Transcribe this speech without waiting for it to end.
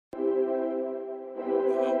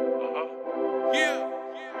Yeah,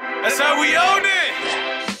 that's how we own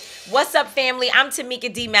it. What's up, family? I'm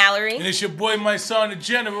Tamika D. Mallory. And it's your boy, Mysonne, the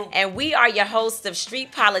General. And we are your hosts of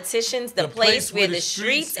Street Politicians, the place where the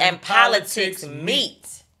streets and politics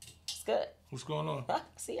meet. It's good. What's going on?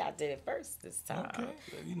 See, I did it first this time. Okay.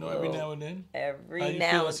 You know, every now and then. Every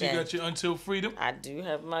now and then. You got your Until Freedom? I do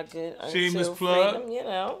have my good Shameless Until plug. Freedom. You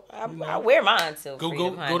know, I wear my Until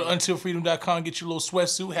Freedom, Go to untilfreedom.com, get your little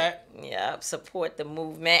sweatsuit hat. Yep, support the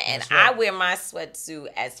movement. And That's right. I wear my sweatsuit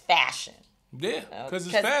as fashion. Yeah, because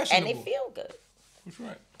it's fashionable. And they feel good. That's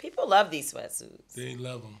right. People love these sweatsuits. They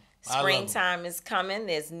love them. Springtime is coming.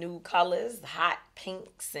 There's new colors, hot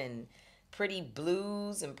pinks and pretty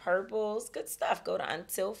blues and purples. Good stuff. Go to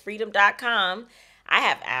untilfreedom.com. I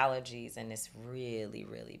have allergies and it's really,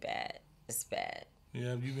 really bad. It's bad.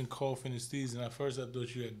 Yeah, you've been coughing and sneezing. At first I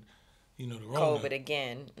thought you had, the Rona. COVID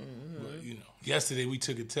again. Mm-hmm. But, yesterday we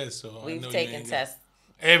took a test, so we've I know taken tests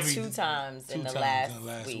two times in the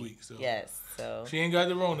last week. So. Yes. So she ain't got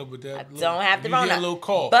the Rona, but I don't have the Rona. You get a little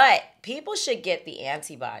cough. But people should get the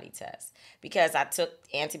antibody test because I took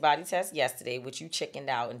antibody test yesterday, which you chickened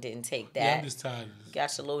out and didn't take that. Yeah, I'm just tired of this.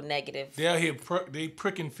 Got your little negative. They out here, they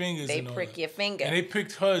pricking fingers. They prick your finger. And they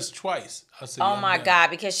pricked hers twice. I said, oh my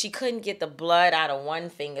God, because she couldn't get the blood out of one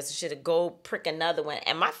finger, so she had to go prick another one.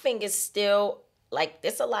 And my finger's still...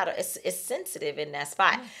 it's a lot of, it's sensitive in that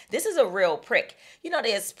spot. This is a real prick.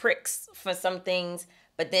 There's pricks for some things,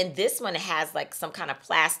 but then this one has like some kind of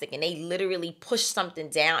plastic and they literally push something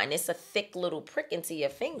down and it's a thick little prick into your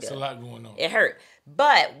finger. It's a lot going on. It hurt.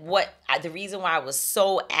 But the reason why I was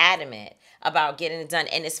so adamant about getting it done,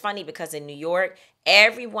 and it's funny because in New York,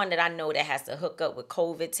 everyone that I know that has to hook up with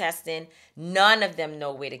COVID testing, none of them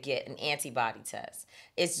know where to get an antibody test.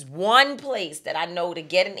 It's one place that I know to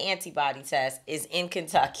get an antibody test is in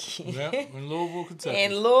Kentucky. Yeah, in Louisville, Kentucky.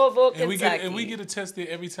 In Louisville, Kentucky. And we get a test there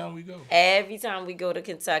every time we go. Every time we go to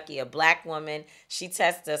Kentucky, a black woman, she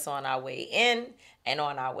tests us on our way in and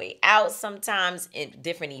on our way out sometimes in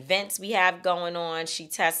different events we have going on. She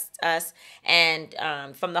tests us and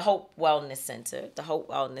from the Hope Wellness Center,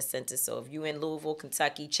 So if you're in Louisville,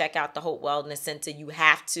 Kentucky, check out the Hope Wellness Center. You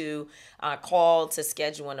have to call to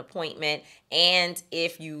schedule an appointment. And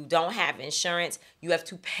if you don't have insurance, you have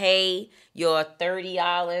to pay your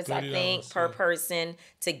 $30, I think, per person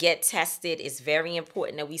to get tested. It's very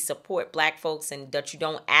important that we support black folks and that you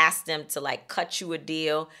don't ask them to cut you a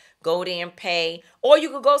deal. Go there and pay. Or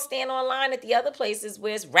you could go stand online at the other places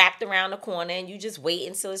where it's wrapped around the corner and you just wait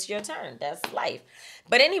until it's your turn. That's life.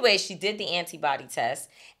 But anyway, she did the antibody test.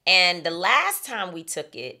 And the last time we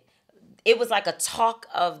took it, it was like a talk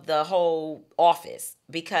of the whole office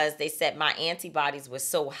because they said my antibodies were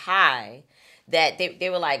so high that they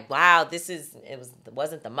were like, wow, it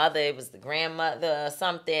wasn't the mother, it was the grandmother or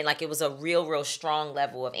something. Like it was a real strong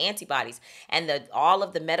level of antibodies. And all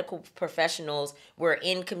of the medical professionals were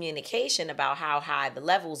in communication about how high the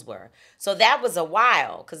levels were. So that was a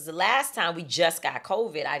while because the last time we just got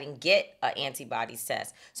COVID, I didn't get an antibodies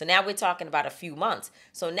test. So now we're talking about a few months.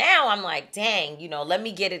 So now I'm like, dang, let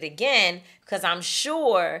me get it again because I'm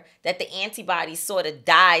sure that the antibodies sort of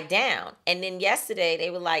died down. And then yesterday they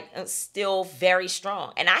were like still very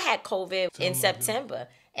strong. And I had COVID in September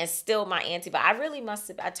and still my antibody. I really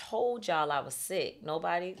I told y'all I was sick.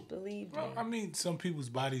 Nobody believed me. Well, I mean, some people's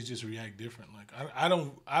bodies just react different. Like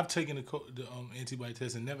I've taken the antibody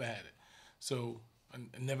test and never had it. So I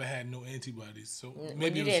never had no antibodies. So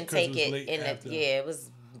maybe you it was didn't take it was it late in after. it was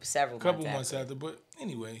several months after. But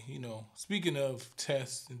anyway, speaking of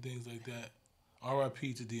tests and things like that,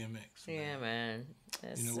 R.I.P. to DMX. Man. Yeah, man.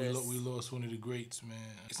 We lost one of the greats, man.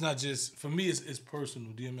 It's not just, for me, it's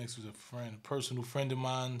personal. DMX was a personal friend of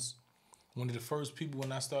mine's. One of the first people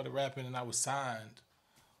when I started rapping and I was signed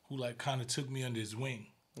who kind of took me under his wing.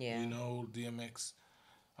 Yeah. DMX.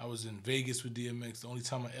 I was in Vegas with DMX. The only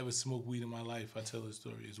time I ever smoked weed in my life, I tell the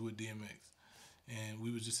story, is with DMX. And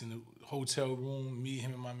we was just in the hotel room, me,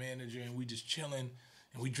 him, and my manager, and we just chilling.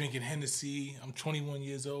 And we drinking Hennessy. I'm 21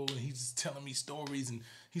 years old, and he's just telling me stories, and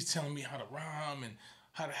he's telling me how to rhyme and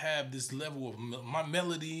how to have this level of my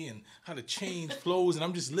melody and how to change flows. And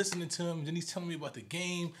I'm just listening to him. And then he's telling me about the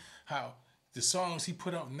game, how the songs he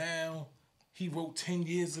put out now, he wrote 10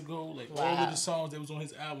 years ago. All of the songs that was on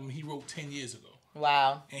his album, he wrote 10 years ago.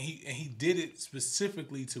 Wow. And he did it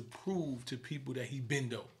specifically to prove to people that he been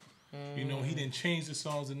dope. He didn't change the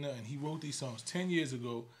songs or nothing. He wrote these songs 10 years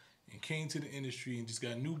ago and came to the industry and just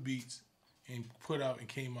got new beats and put out and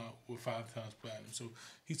came out with 5 times platinum. So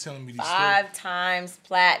he's telling me these 5 times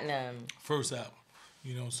platinum. First album.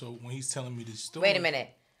 So when he's telling me this story. Wait a minute.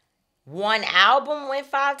 One album went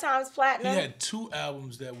 5 times platinum? He had 2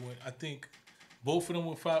 albums that went, I think Both of them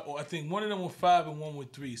were 5, or I think one of them were 5 and one were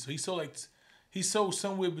 3. So he sold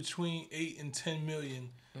somewhere between 8 and 10 million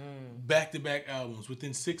back-to-back albums.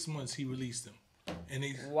 Within 6 months, he released them. And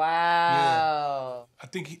they, wow.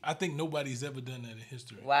 yeah, I think nobody's ever done that in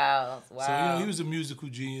history. Wow. So he was a musical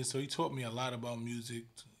genius. So he taught me a lot about music.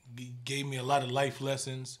 He gave me a lot of life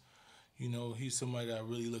lessons. He's somebody that I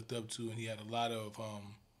really looked up to, and he had a lot of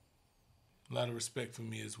respect for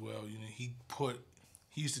me as well.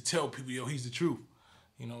 He used to tell people, he's the truth.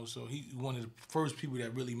 So he's one of the first people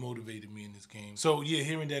that really motivated me in this game. So yeah,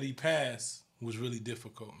 hearing that he passed was really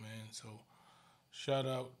difficult, man. So shout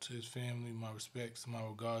out to his family, my respects, my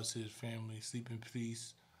regards to his family. Sleep in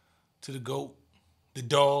peace. To the GOAT, the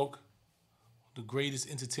dog, the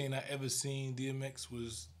greatest entertainer I ever seen. DMX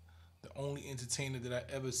was the only entertainer that I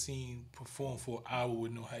ever seen perform for an hour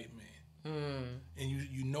with no hype man. And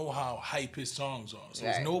you know how hype his songs are. So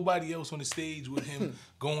there's nobody else on the stage with him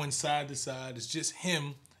going side to side. It's just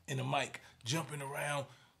him and a mic jumping around,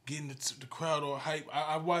 getting the crowd all hype.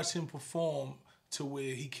 I watched him perform to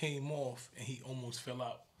where he came off and he almost fell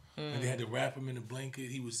out. And they had to wrap him in a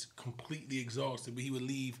blanket. He was completely exhausted, but he would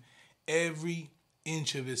leave every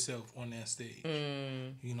inch of himself on that stage.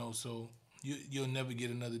 So you'll never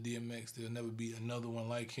get another DMX. There'll never be another one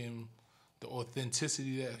like him. The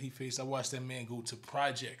authenticity that he faced. I watched that man go to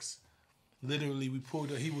projects. Literally, we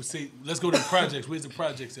pulled up. He would say, let's go to the projects. Where's the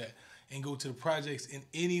projects at? And go to the projects in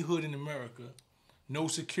any hood in America. No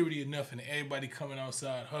security or nothing. Everybody coming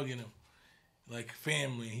outside hugging him like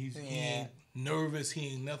family. He ain't nervous. He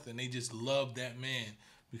ain't nothing. They just love that man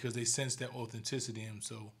because they sense that authenticity in him.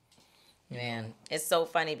 So, man, it's so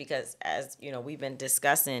funny because as we've been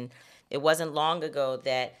discussing, it wasn't long ago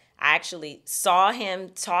that I actually saw him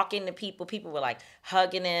talking to people. People were like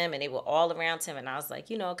hugging him and they were all around him. And I was like,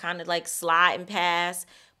 kind of like sliding past.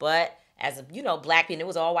 But as black people, it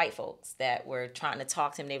was all white folks that were trying to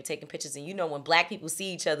talk to him. They were taking pictures. And when black people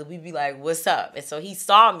see each other, we'd be like, what's up? And so he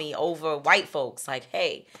saw me over white folks like,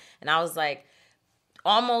 hey. And I was like,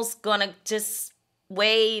 almost gonna just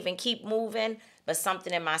wave and keep moving. But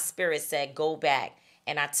something in my spirit said, go back.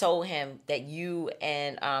 And I told him that you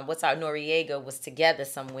and Noriega was together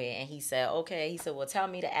somewhere. And he said, okay. He said, well, tell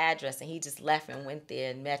me the address. And he just left and went there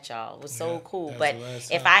and met y'all. It was so cool. But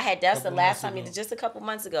if I had, that's the last time, just a couple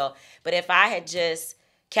months ago. But if I had just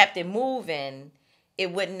kept it moving,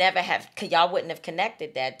 it would never have, y'all wouldn't have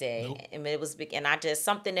connected that day. Nope. I mean, it was big. And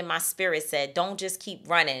something in my spirit said, don't just keep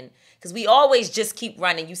running. Because we always just keep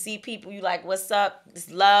running. You see people, you like, what's up? It's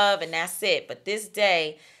love, and that's it. But this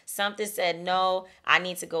day, something said, no, I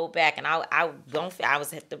need to go back. And I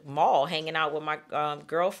was at the mall hanging out with my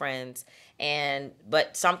girlfriends.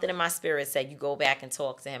 But something in my spirit said, you go back and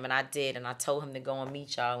talk to him. And I did. And I told him to go and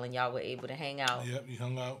meet y'all. And y'all were able to hang out. Yep, he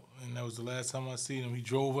hung out. And that was the last time I seen him. He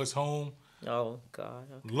drove us home. Oh, God.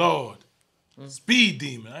 Okay. Lord. Speed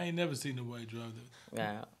demon. I ain't never seen nobody drive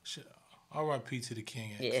that. Yeah. R.I.P. to the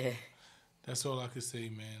king. Yeah. That's all I could say,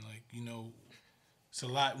 man. Like, it's a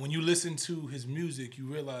lot. When you listen to his music, you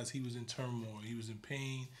realize he was in turmoil. He was in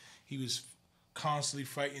pain. He was constantly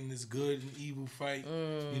fighting this good and evil fight,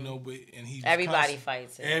 everybody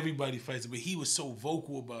fights it. Everybody fights it, but he was so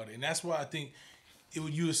vocal about it, and that's why I think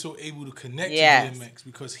you were so able to connect to DMX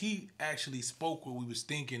because he actually spoke what we was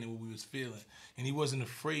thinking and what we was feeling, and he wasn't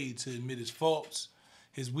afraid to admit his faults,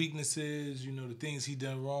 his weaknesses, the things he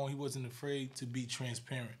done wrong. He wasn't afraid to be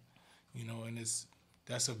transparent, and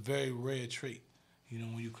that's a very rare trait.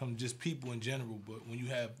 When you come just people in general, but when you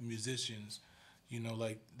have musicians,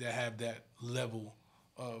 like that have that level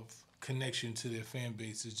of connection to their fan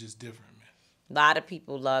base, it's just different, man. A lot of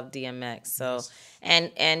people love DMX. So, yes.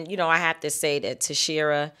 and I have to say that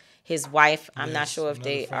Tashira, his wife, I'm not sure if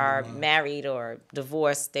they are married or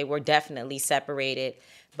divorced. They were definitely separated,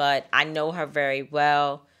 but I know her very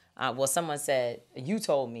well. Someone said, you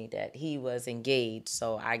told me that he was engaged,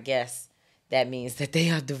 so I guess that means that they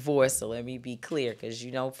are divorced. So let me be clear, because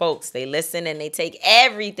folks, they listen and they take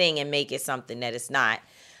everything and make it something that it's not.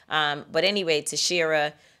 But anyway,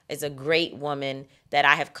 Tashira is a great woman that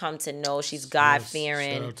I have come to know. She's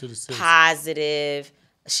God-fearing, positive.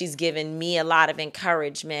 She's given me a lot of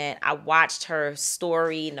encouragement. I watched her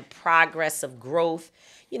story and the progress of growth,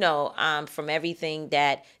 from everything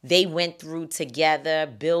that they went through together,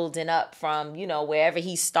 building up from, wherever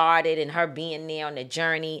he started and her being there on the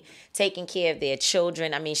journey, taking care of their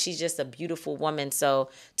children. I mean, she's just a beautiful woman. So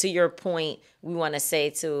to your point, We want to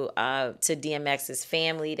say to DMX's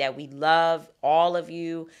family that we love all of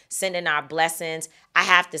you, sending our blessings. I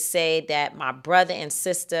have to say that my brother and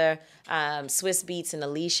sister, Swiss Beats and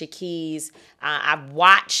Alicia Keys, I've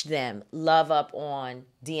watched them love up on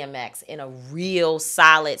DMX in a real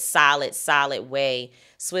solid way.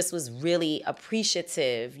 Swiss was really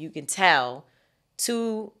appreciative, you can tell,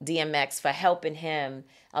 to DMX for helping him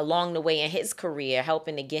along the way in his career,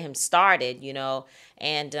 helping to get him started, you know,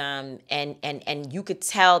 and you could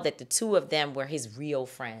tell that the two of them were his real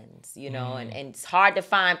friends, you know, and it's hard to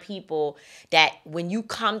find people that when you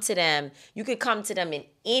come to them, you could come to them in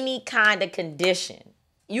any kind of condition.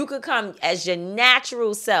 You could come as your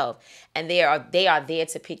natural self, and they are there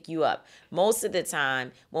to pick you up. Most of the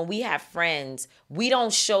time, when we have friends, we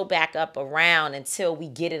don't show back up around until we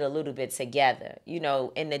get it a little bit together. You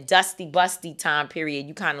know, in the dusty, busty time period,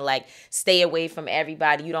 you kind of like stay away from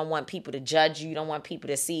everybody. You don't want people to judge you. You don't want people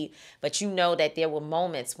to see. But you know that there were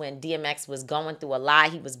moments when DMX was going through a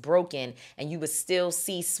lot. He was broken, and you would still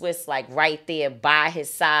see Swiss like right there by his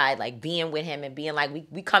side, like being with him and being like,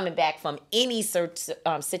 we coming back from any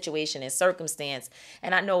situation and circumstance.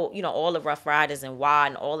 And I know, you know, all the Rough Riders and Why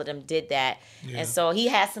and all of them did that. Yeah. And so he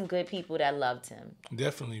had some good people that loved him.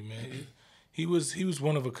 Definitely, man. He was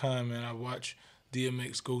one of a kind, man. I watched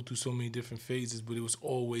DMX go through so many different phases, but it was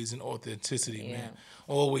always in authenticity, man.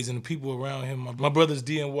 Always, and the people around him. My brothers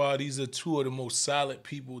D and Y, these are two of the most solid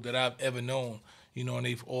people that I've ever known. You know, and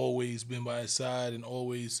they've always been by his side and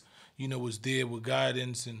always, you know, was there with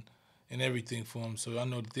guidance and everything for him. So I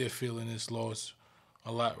know that they're feeling this loss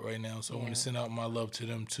a lot right now. So I want to send out my love to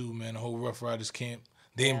them too, man. The whole Rough Riders camp.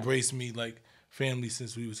 They embraced me like family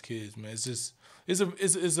since we was kids, man. It's just it's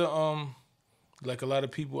a like a lot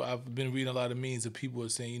of people, I've been reading a lot of memes of people are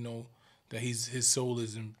saying, you know, that his soul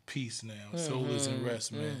is in peace now. Soul is in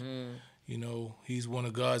rest, man. You know, he's one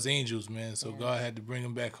of God's angels, man. So God had to bring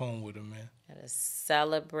him back home with him, man. Gotta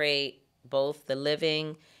celebrate both the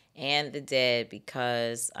living and the dead,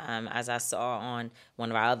 because as I saw on one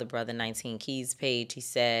of our other brother 19 Keys page, he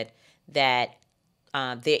said that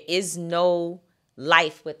there is no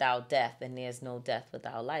life without death, and there's no death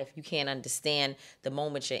without life. You can't understand the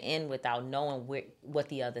moment you're in without knowing what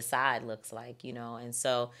the other side looks like, you know. And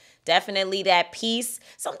so definitely that peace.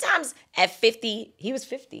 Sometimes at 50, he was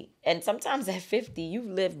 50, and sometimes at 50, you've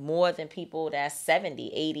lived more than people that's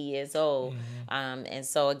 70, 80 years old. And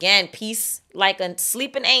so again, peace like a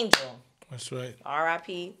sleeping angel. That's right.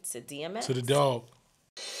 R.I.P. to DMX. To the dog.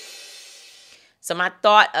 So my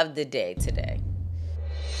thought of the day today.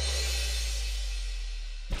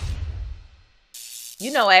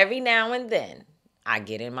 You know, every now and then, I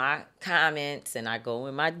get in my comments and I go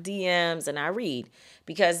in my DMs and I read.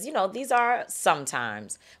 Because, you know, these are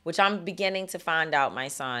sometimes, which I'm beginning to find out, my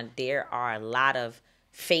son, there are a lot of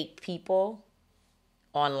fake people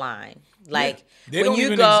online. Like, they when don't you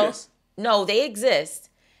even go, exist. No, they exist.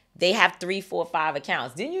 They have 3, 4, 5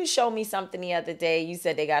 accounts. Didn't you show me something the other day? You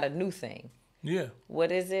said they got a new thing. Yeah.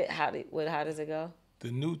 What is it? How does it go? The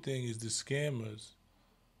new thing is the scammers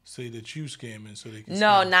say that you scamming so they can No,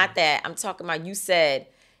 scam not you. that. I'm talking about, you said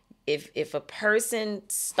if a person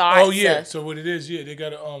starts. Oh yeah. So what it is, they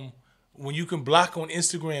got a when you can block on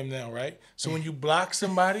Instagram now, right? So when you block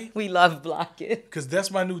somebody, we love blocking. Because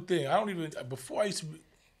that's my new thing. I don't even, before I used to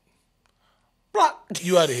block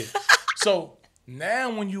you out of here. So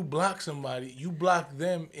now when you block somebody, you block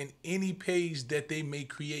them in any page that they may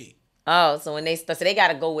create. Oh, so when they start, so they got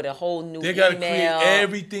to go with a whole new They got to email. create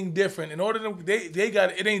everything different. In order to, they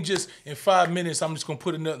got, it ain't just in 5 minutes, I'm just going to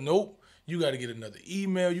put another, nope. You got to get another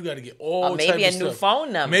email. You got to get all type of stuff. Maybe a new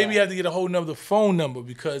phone number. Maybe you have to get a whole nother phone number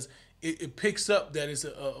because it picks up that it's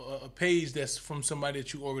a page that's from somebody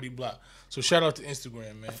that you already blocked. So shout out to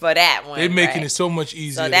Instagram, man. For that one. They're making it so much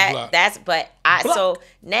easier so to block. So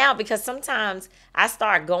now, because sometimes I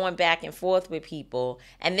start going back and forth with people,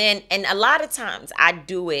 and a lot of times I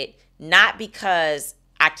do it not because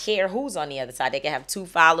I care who's on the other side. They can have 2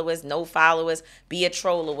 followers, no followers, be a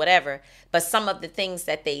troll or whatever. But some of the things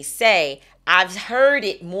that they say, I've heard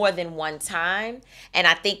it more than one time. And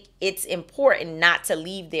I think it's important not to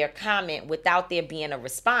leave their comment without there being a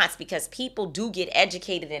response, because people do get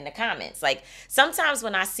educated in the comments. Like sometimes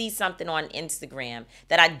when I see something on Instagram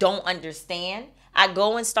that I don't understand, I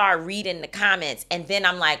go and start reading the comments, and then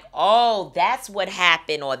I'm like, oh, that's what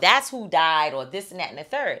happened, or that's who died, or this and that and the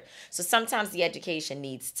third. So sometimes the education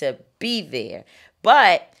needs to be there.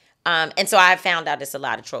 But, and so I found out it's a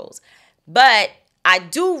lot of trolls. But I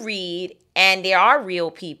do read, and there are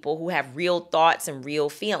real people who have real thoughts and real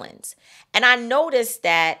feelings. And I noticed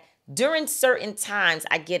that during certain times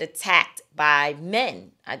I get attacked by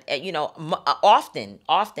men. Often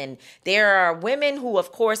there are women who,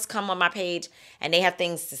 of course, come on my page and they have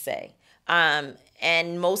things to say.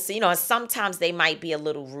 And most, sometimes they might be a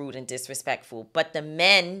little rude and disrespectful, but the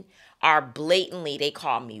men are blatantly, they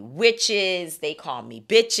call me witches, they call me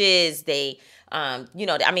bitches, they,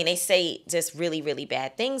 they say just really, really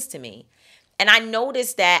bad things to me. And I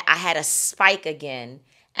noticed that I had a spike again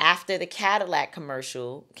after the Cadillac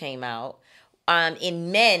commercial came out,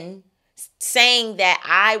 in men saying that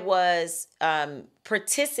I was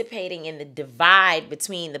participating in the divide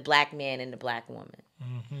between the black man and the black woman.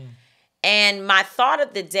 Mm-hmm. And my thought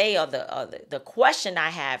of the day, or the question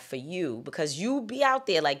I have for you, because you be out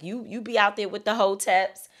there, like you be out there with the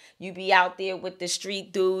hoteps, you be out there with the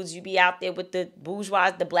street dudes, you be out there with the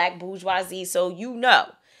black bourgeoisie, so you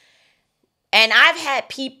know. And I've had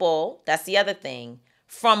people, that's the other thing,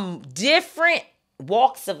 from different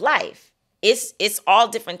walks of life. It's all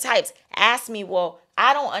different types. Ask me, well,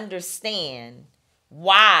 I don't understand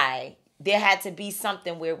why there had to be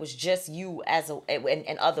something where it was just you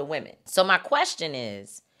and other women. So my question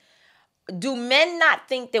is, do men not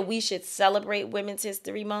think that we should celebrate Women's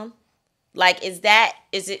History Month? Like, do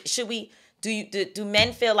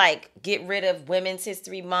men feel like get rid of Women's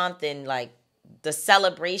History Month and like the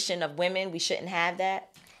celebration of women? We shouldn't have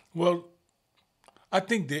that? Well, I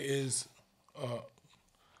think there is,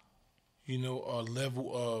 a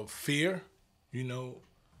level of fear,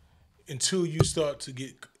 until you start to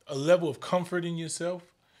get a level of comfort in yourself.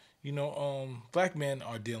 Black men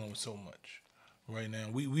are dealing with so much right now.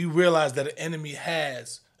 We realize that an enemy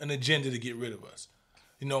has an agenda to get rid of us.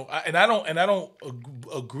 I don't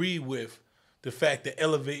agree with the fact that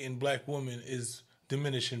elevating black women is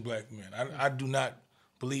diminishing black men. I do not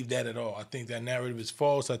believe that at all. I think that narrative is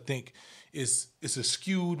false. I think it's a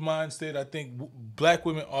skewed mindset. I think black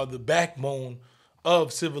women are the backbone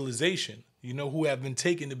of civilization, who have been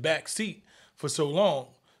taking the back seat for so long.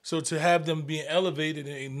 So to have them being elevated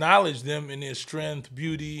and acknowledge them in their strength,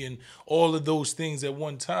 beauty, and all of those things at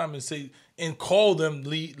one time and call them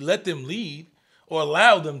lead, let them lead, or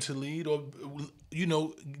allow them to lead, or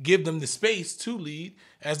give them the space to lead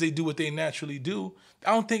as they do what they naturally do.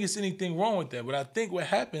 I don't think it's anything wrong with that. But I think what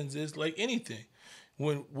happens is, like anything,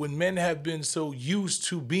 when men have been so used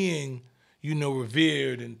to being,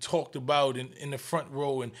 revered and talked about in the front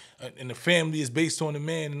row, and the family is based on the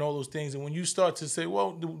man and all those things. And when you start to say,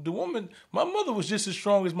 well, the woman, my mother was just as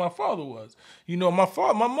strong as my father was.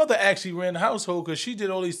 My mother actually ran the household because she did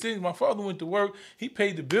all these things. My father went to work, he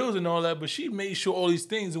paid the bills and all that, but she made sure all these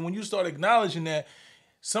things. And when you start acknowledging that,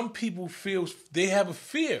 some people feel they have a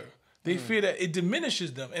fear. They fear that it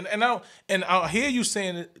diminishes them. And I'll hear you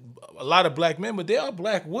saying a lot of black men, but there are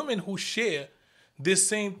black women who share this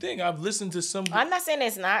same thing. I've listened to some. I'm not saying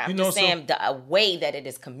it's not. I'm just saying the way that it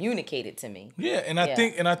is communicated to me. Yeah,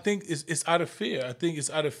 I think it's out of fear. I think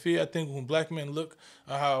it's out of fear. I think when black men look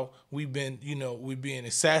at how we've been, we're being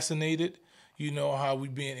assassinated, how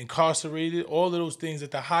we're being incarcerated, all of those things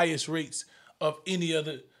at the highest rates of any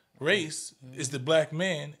other race is the black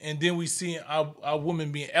man, and then we see our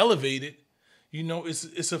women being elevated.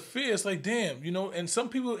 It's a fear. It's like, damn, and some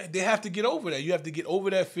people, they have to get over that. You have to get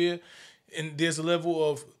over that fear. And there's a level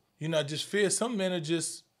of, not just fear. Some men are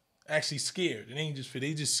just actually scared. It ain't just fear.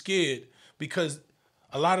 They just scared because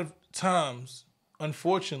a lot of times,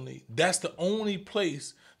 unfortunately, that's the only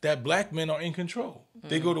place that black men are in control.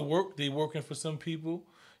 They go to work. They working for some people.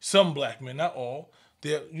 Some black men, not all.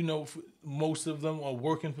 They're, most of them are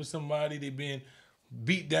working for somebody. They being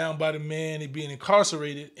beat down by the man. They being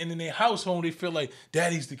incarcerated. And in their household, they feel like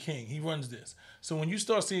daddy's the king. He runs this. So when you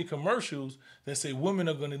start seeing commercials that say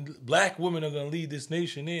black women are gonna lead this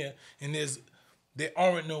nation here, and there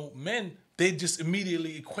aren't no men, they just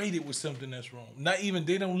immediately equate it with something that's wrong.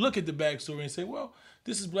 They don't look at the backstory and say, well,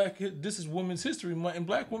 this is Women's History Month, and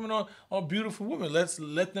black women are beautiful women.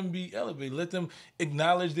 Let them be elevated. Let them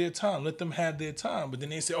acknowledge their time. Let them have their time. But then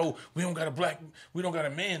they say, oh, we don't got a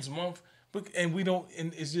man's month. And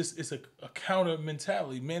it's a counter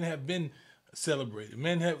mentality. Men have been celebrated.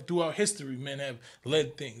 Throughout history, men have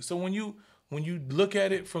led things. So when you look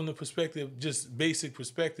at it from the perspective, just basic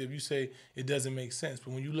perspective, you say it doesn't make sense.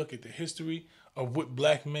 But when you look at the history of what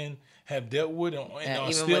black men have dealt with and are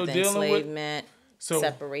even still with dealing enslavement,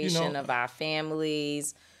 separation of our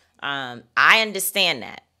families, I understand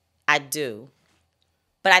that. I do.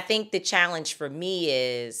 But I think the challenge for me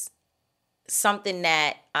is something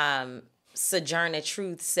that Sojourner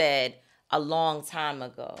Truth said a long time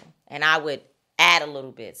ago, and I would add a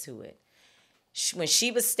little bit to it. When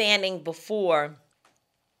she was standing before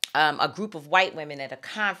a group of white women at a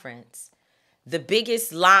conference, the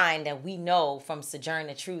biggest line that we know from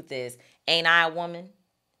Sojourner Truth is, ain't I a woman?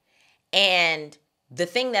 And the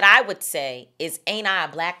thing that I would say is, ain't I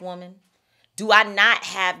a black woman? Do I not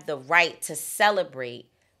have the right to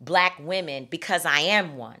celebrate black women because I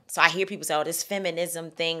am one? So I hear people say, oh, this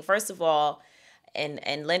feminism thing. First of all,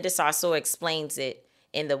 and Linda Sarsour explains it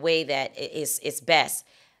in the way that it's best.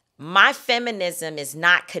 My feminism is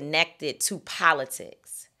not connected to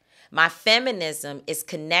politics. My feminism is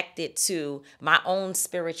connected to my own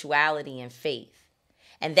spirituality and faith.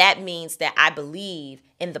 And that means that I believe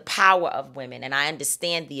in the power of women, and I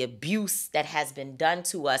understand the abuse that has been done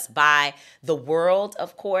to us by the world,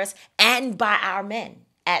 of course, and by our men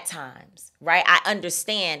at times, right? I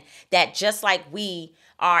understand that just like we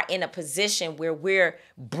are in a position where we're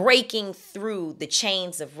breaking through the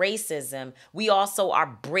chains of racism, we also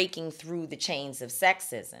are breaking through the chains of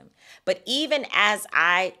sexism. But even as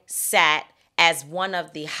I sat as one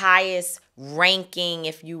of the highest ranking,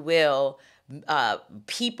 if you will,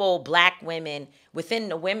 people, black women within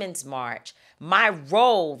the Women's March, my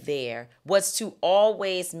role there was to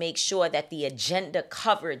always make sure that the agenda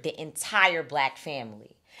covered the entire black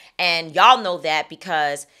family. And y'all know that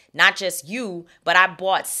because not just you, but I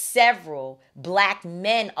brought several black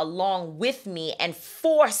men along with me and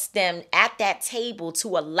forced them at that table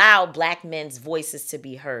to allow black men's voices to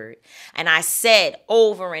be heard. And I said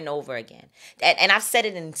over and over again, and I've said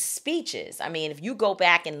it in speeches. I mean, if you go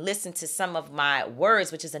back and listen to some of my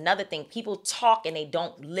words, which is another thing, people talk and they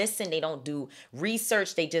don't listen, they don't do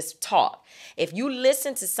research, they just talk. If you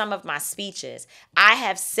listen to some of my speeches, I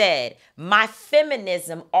have said my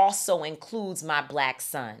feminism also includes my black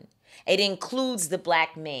son. It includes the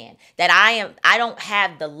black man, that I don't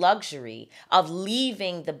have the luxury of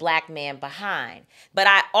leaving the black man behind. But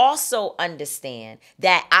I also understand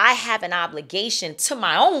that I have an obligation to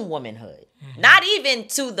my own womanhood, not even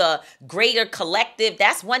to the greater collective.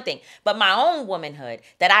 That's one thing, but my own womanhood,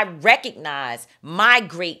 that I recognize my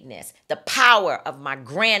greatness, the power of my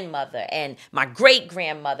grandmother and my great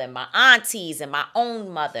grandmother, my aunties and my own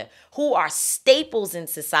mother, who are staples in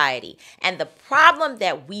society. And the problem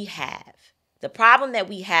that we have,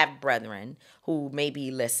 brethren, who may be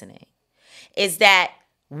listening, is that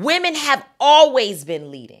women have always been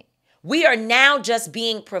leading. We are now just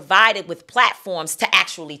being provided with platforms to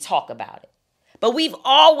actually talk about it. But we've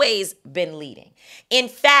always been leading. In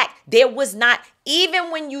fact, there was not, even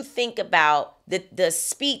when you think about the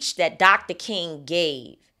speech that Dr. King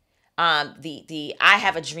gave, the I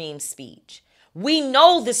Have a Dream speech, we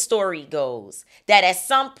know the story goes that at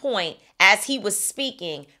some point, as he was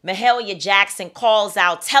speaking, Mahalia Jackson calls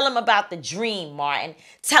out, tell him about the dream, Martin.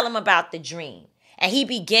 Tell him about the dream. And he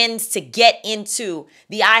begins to get into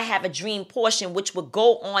the I Have a Dream portion, which would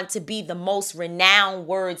go on to be the most renowned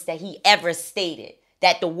words that he ever stated,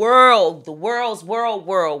 that the world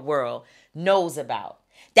knows about.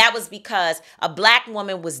 That was because a black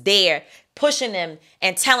woman was there pushing them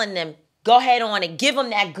and telling them, go ahead on and give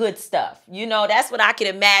them that good stuff. You know, that's what I could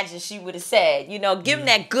imagine she would have said. You know, give them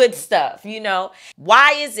that good stuff, you know.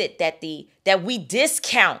 Why is it that we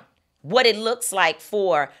discount what it looks like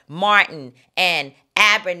for Martin and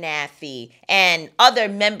Abernathy and other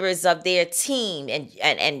members of their team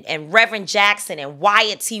and Reverend Jackson and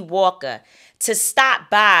Wyatt T. Walker to stop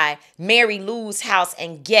by Mary Lou's house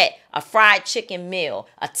and get a fried chicken meal,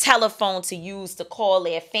 a telephone to use to call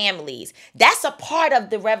their families? That's a part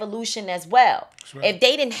of the revolution as well. Right. If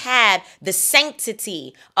they didn't have the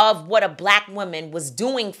sanctity of what a black woman was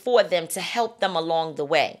doing for them to help them along the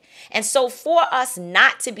way. And so for us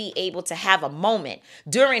not to be able to have a moment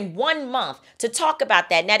during 1 month to talk about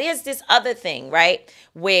that. Now there's this other thing, right,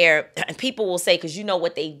 where people will say, because you know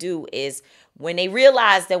what they do is, when they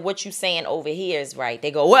realize that what you're saying over here is right,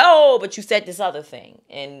 they go, well, but you said this other thing.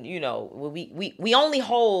 And, you know, we only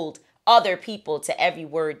hold other people to every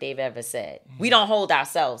word they've ever said. We don't hold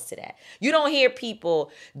ourselves to that. You don't hear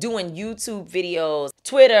people doing YouTube videos,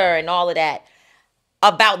 Twitter and all of that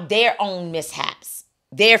about their own mishaps,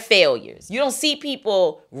 their failures. You don't see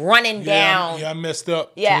people running down. Yeah, I messed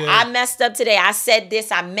up. Yeah, today. I messed up today. I said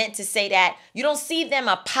this. I meant to say that. You don't see them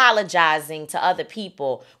apologizing to other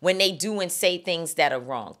people when they do and say things that are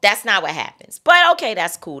wrong. That's not what happens. But okay,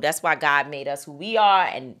 that's cool. That's why God made us who we are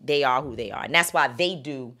and they are who they are. And that's why they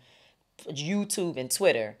do YouTube and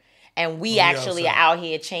Twitter. And we actually outside. Are out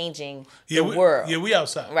here changing the world. Yeah, we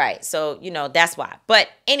outside. Right. So, you know, that's why. But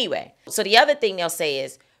anyway, so the other thing they'll say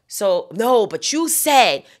is, so no, but you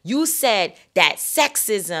said that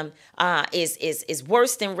sexism is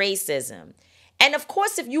worse than racism. And of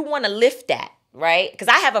course, if you want to lift that, right? Because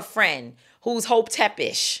I have a friend who's Hope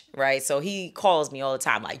Tep-ish, right? So he calls me all the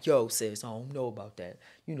time like, yo, sis, I don't know about that.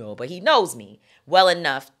 but he knows me well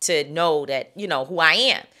enough to know that, who I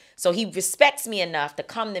am. So he respects me enough to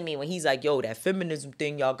come to me when he's like, yo, that feminism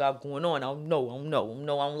thing y'all got going on, I don't know,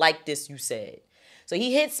 I don't like this you said. So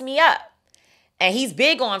he hits me up. And he's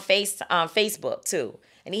big on Facebook too.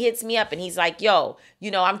 And he hits me up and he's like, yo,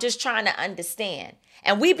 I'm just trying to understand.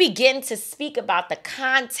 And we begin to speak about the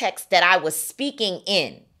context that I was speaking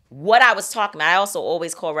in, what I was talking about. I also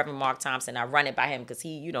always call Reverend Mark Thompson. I run it by him because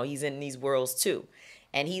he's in these worlds too.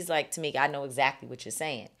 And he's like, Tamika, I know exactly what you're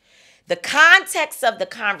saying. The context of the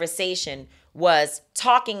conversation was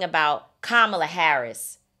talking about Kamala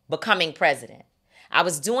Harris becoming president. I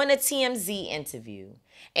was doing a TMZ interview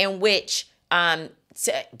in which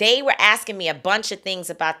they were asking me a bunch of things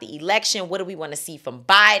about the election. What do we want to see from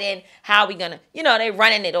Biden? How are we going to, they're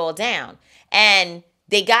running it all down. And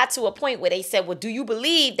they got to a point where they said, well, do you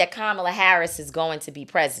believe that Kamala Harris is going to be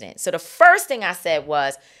president? So the first thing I said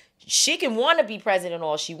was, she can want to be president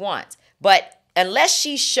all she wants, but unless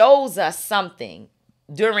she shows us something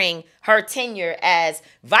during her tenure as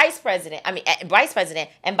vice president,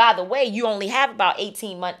 and by the way, you only have about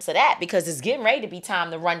 18 months of that because it's getting ready to be time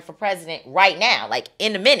to run for president right now. Like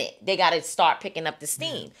in a minute, they got to start picking up the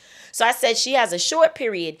steam. Yeah. So I said she has a short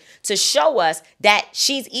period to show us that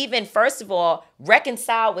she's even, first of all,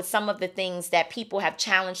 reconciled with some of the things that people have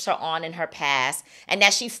challenged her on in her past, and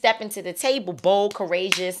that she's stepping to the table bold,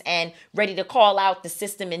 courageous, and ready to call out the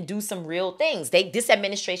system and do some real things. This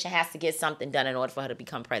administration has to get something done in order for her to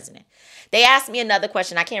become president. They asked me another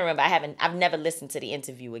question. I can't remember. I've never listened to the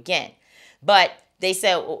interview again. But they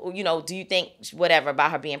said, do you think whatever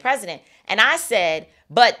about her being president? And I said,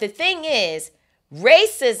 but the thing is,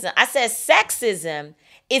 racism, I said sexism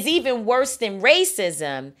is even worse than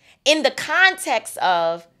racism in the context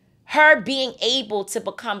of her being able to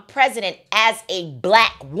become president as a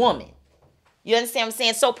black woman. You understand what I'm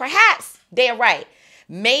saying? So perhaps they're right.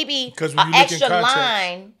 Maybe an extra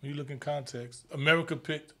line. When you look in context, America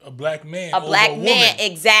picked a black man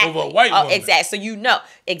exactly. over a white woman. Exactly. So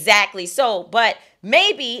exactly. So, but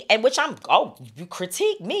maybe, and which you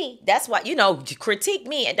critique me. That's why, critique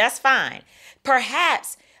me, and that's fine.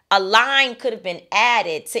 Perhaps a line could have been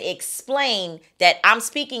added to explain that I'm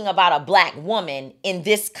speaking about a black woman in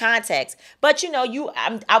this context. But,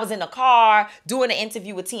 I was in a car doing an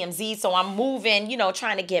interview with TMZ, so I'm moving,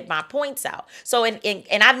 trying to get my points out. So, and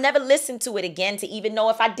I've never listened to it again to even know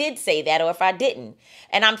if I did say that or if I didn't.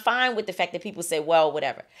 And I'm fine with the fact that people say, well,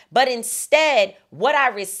 whatever. But instead, what I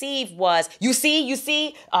received was, you see,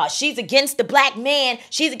 she's against the black man.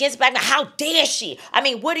 She's against black man. How dare she? I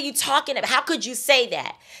mean, what are you talking about? How could you say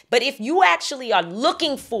that? But if you actually are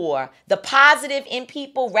looking for the positive in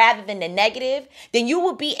people rather than the negative, then you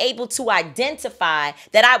will be able to identify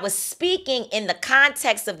that I was speaking in the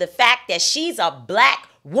context of the fact that she's a black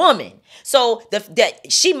woman. So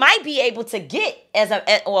that she might be able to get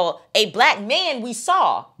a black man we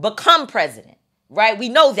saw become president, right? We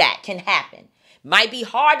know that can happen. Might be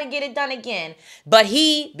hard to get it done again, but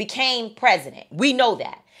he became president. We know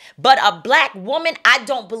that. But a black woman, I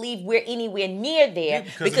don't believe we're anywhere near there. Yeah,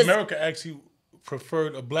 because America actually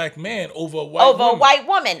preferred a black man over a white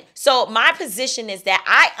woman. So my position is that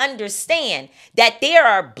I understand that there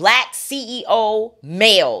are black CEO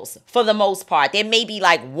males for the most part. There may be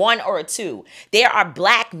like one or two. There are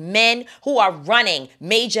black men who are running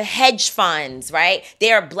major hedge funds, right?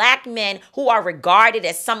 There are black men who are regarded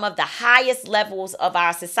as some of the highest levels of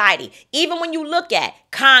our society. Even when you look at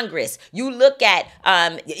Congress, you look at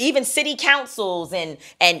even city councils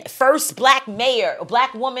and first black mayor,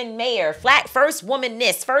 black woman mayor, first woman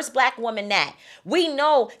this, first black woman that. We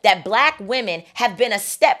know that black women have been a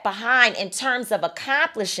step behind in terms of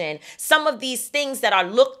accomplishing some of these things that are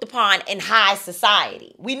looked upon in high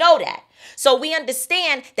society. We know that. So we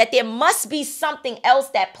understand that there must be something else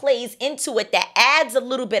that plays into it that adds a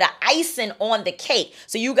little bit of icing on the cake.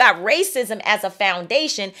 So you got racism as a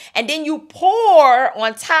foundation, and then you pour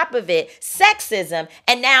on top of it sexism,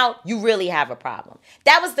 and now you really have a problem.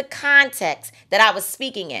 That was the context that I was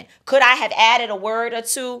speaking in. Could I have added a word or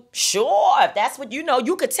two? Sure. If that's what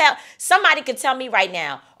you could tell. Somebody could tell me right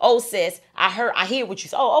now, oh, sis, I hear what you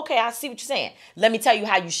say. Oh, okay, I see what you're saying. Let me tell you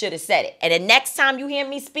how you should have said it. And the next time you hear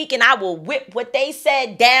me speaking, I will whip what they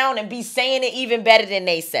said down and be saying it even better than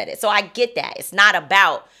they said it. So I get that. It's not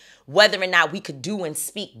about whether or not we could do and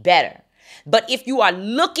speak better. But if you are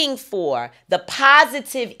looking for the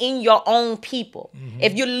positive in your own people,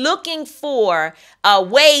 if you're looking for a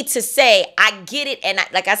way to say, I get it. And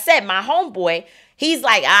like I said, my homeboy, he's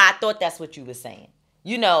like, I thought that's what you were saying.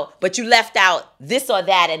 but you left out this or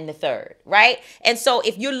that and the third, right? And so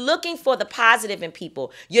if you're looking for the positive in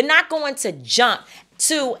people, you're not going to jump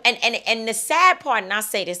to, and the sad part, and I'll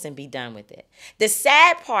say this and be done with it. The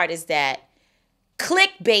sad part is that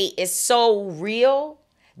clickbait is so real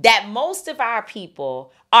that most of our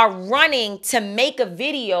people are running to make a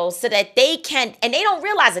video so that they can, and they don't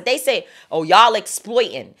realize it. They say, oh, y'all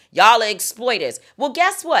exploiting. Y'all are exploiters. Well,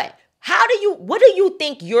 guess what? What do you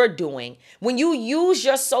think you're doing when you use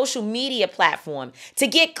your social media platform to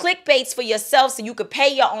get clickbaits for yourself so you could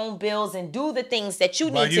pay your own bills and do the things that you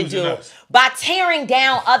need to do by tearing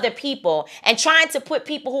down other people and trying to put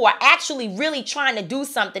people who are actually really trying to do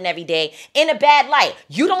something every day in a bad light?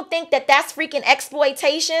 You don't think that that's freaking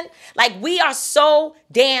exploitation? Like, we are so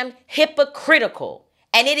damn hypocritical.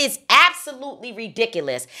 And it is absolutely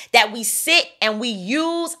ridiculous that we sit and we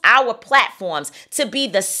use our platforms to be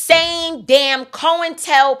the same damn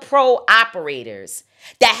COINTELPRO operators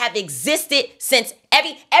that have existed since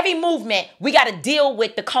every movement. We got to deal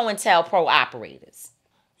with the COINTELPRO operators.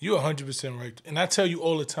 You're 100% right. And I tell you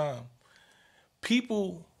all the time,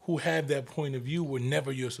 people who have that point of view were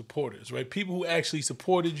never your supporters, right? People who actually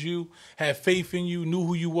supported you, had faith in you, knew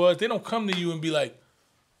who you was, they don't come to you and be like,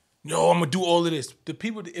 yo, I'm going to do all of this. The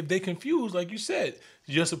people, if they confused, like you said,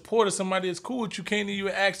 your supporter, somebody that's cool with you, came to you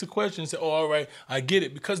and asked the question and said, oh, all right, I get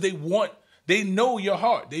it. Because they know your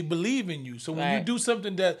heart. They believe in you. So when you do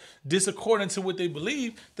something that disaccording to what they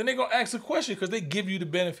believe, then they're going to ask a question because they give you the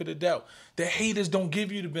benefit of doubt. The haters don't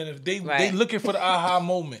give you the benefit. They looking for the aha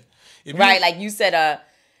moment. Like you said,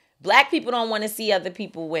 Black people don't want to see other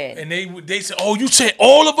people win. And they say, oh, you say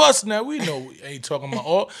all of us? Now, we know we ain't talking about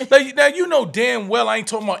all. Now, you know damn well I ain't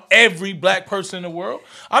talking about every black person in the world.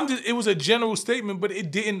 It was a general statement, but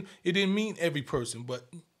it didn't mean every person. But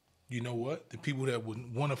you know what? The people that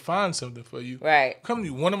would want to find something for you. Right. Come to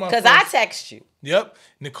you. One of my friends. Because I text you. Yep.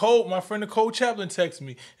 My friend Nicole Chaplin texted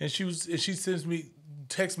me, and she sends me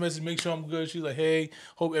text message, make sure I'm good. She's like, hey,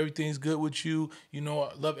 hope everything's good with you. I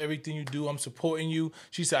love everything you do. I'm supporting you.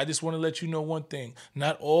 She said, I just want to let you know one thing.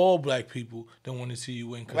 Not all black people don't want to see you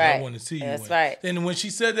win because I want to see you win. That's right. And when she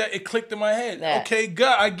said that, it clicked in my head. Yeah. Okay,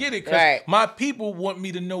 God, I get it. Because my people want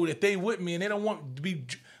me to know that they with me and they don't want to be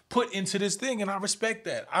put into this thing, and I respect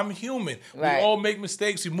that. I'm human. Right. We all make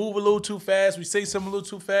mistakes. We move a little too fast. We say something a little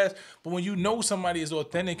too fast. But when you know somebody is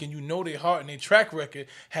authentic and you know their heart and their track record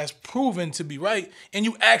has proven to be right, and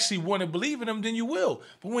you actually want to believe in them, then you will.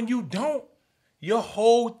 But when you don't, your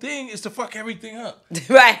whole thing is to fuck everything up.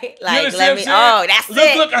 Right. Like, that's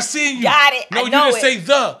it. Look, I see you. Got it. No, you didn't say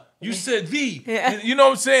the. You said the. Yeah. You know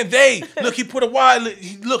what I'm saying? They. Look, he put a Y.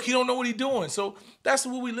 Look, he don't know what he's doing. So that's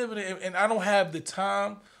what we live in. And I don't have the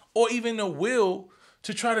time or even the will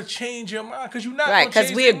to try to change your mind, because you're not right.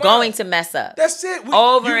 Because we are going to mess up. That's it.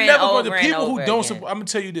 Over and over. The people who don't support. I'm gonna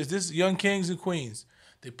tell you this young kings and queens.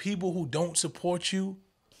 The people who don't support you,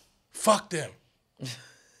 fuck them.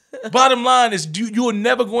 Bottom line is, you are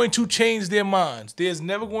never going to change their minds. There's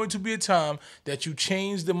never going to be a time that you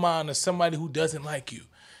change the mind of somebody who doesn't like you.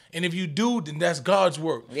 And if you do, then that's God's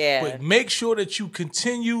work. Yeah. But make sure that you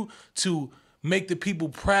continue to make the people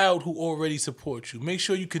proud who already support you. Make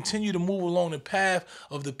sure you continue to move along the path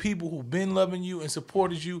of the people who've been loving you and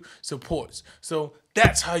supported you, supports. So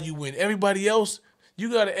that's how you win. Everybody else,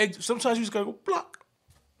 you got to, sometimes you just got to go block.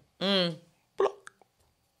 Block.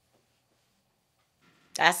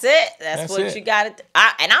 That's it. That's what it. You got to,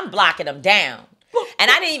 and I'm blocking them down.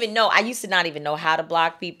 And I didn't even know, I used to not even know how to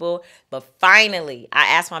block people. But finally, I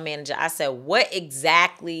asked my manager, I said, what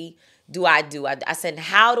exactly do? I said,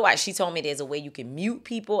 how do I? She told me there's a way you can mute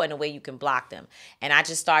people and a way you can block them. And I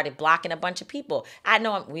just started blocking a bunch of people. I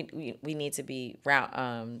know we need to be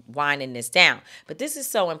winding this down, but this is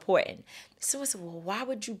so important. So I said, well, why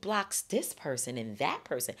would you block this person and that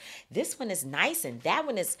person? This one is nice and that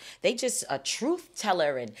one is, they just a truth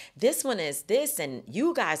teller, and this one is this, and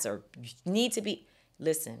you guys need to be,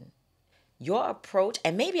 listen, your approach,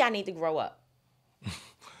 and maybe I need to grow up.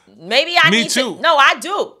 Maybe I need to. No, I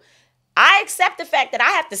do. I accept the fact that I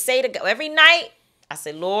have to say to God every night, I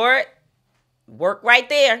say, Lord, work right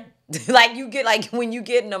there. Like when you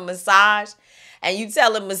get in a massage and you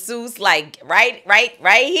tell a masseuse, like, right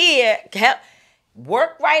here,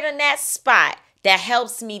 work right on that spot that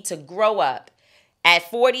helps me to grow up.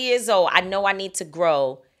 At 40 years old, I know I need to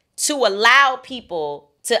grow to allow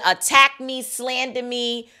people to attack me, slander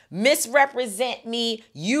me, misrepresent me,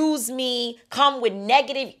 use me, come with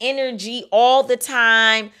negative energy all the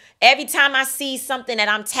time. Every time I see something that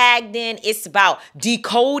I'm tagged in, it's about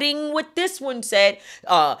decoding what this one said,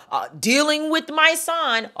 dealing with my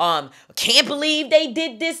son. Can't believe they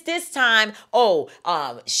did this time.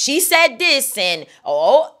 She said this, and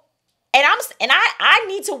I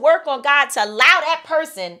need to work on God to allow that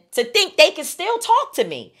person to think they can still talk to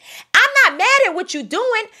me. I'm not mad at what you're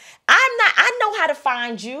doing. I know how to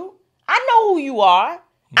find you. I know who you are.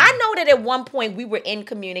 I know that at one point we were in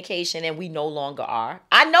communication and we no longer are.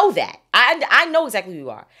 I know that. I know exactly who you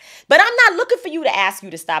are. But I'm not looking for you to ask you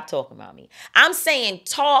to stop talking about me. I'm saying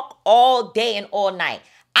talk all day and all night.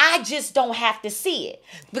 I just don't have to see it.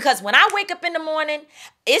 Because when I wake up in the morning,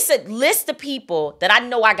 it's a list of people that I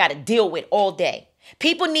know I got to deal with all day.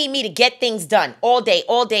 People need me to get things done all day,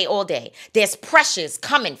 all day, all day. There's pressures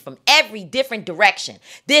coming from every different direction.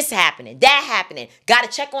 This happening, that happening. Got to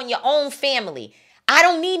check on your own family. I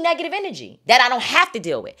don't need negative energy that I don't have to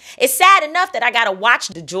deal with. It's sad enough that I got to watch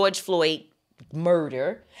the George Floyd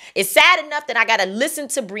murder. It's sad enough that I got to listen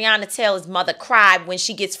to Breonna Taylor's mother cry when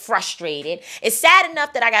she gets frustrated. It's sad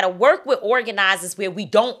enough that I got to work with organizers where we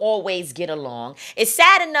don't always get along. It's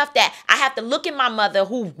sad enough that I have to look at my mother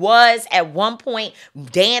who was at one point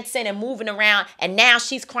dancing and moving around, and now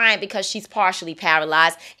she's crying because she's partially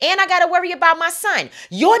paralyzed. And I got to worry about my son.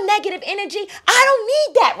 Your negative energy, I don't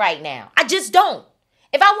need that right now. I just don't.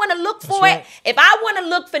 If I want to look for it, if I want to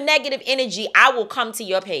look for negative energy, I will come to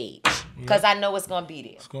your page because I know it's going to be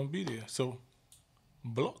there. It's going to be there. So,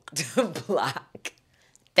 block. Block.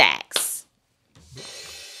 Facts.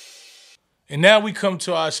 And now we come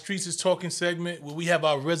to our Streets is Talking segment where we have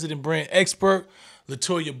our resident brand expert,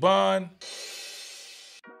 Latoya Bond.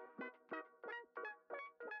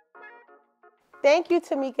 Thank you,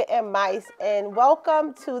 Tamika and Mice, and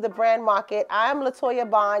welcome to the Brand Market. I'm Latoya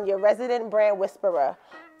Bond, your resident brand whisperer.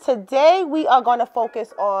 Today, we are going to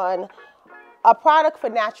focus on a product for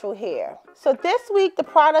natural hair. So this week, the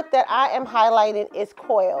product that I am highlighting is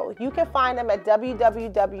Coil. You can find them at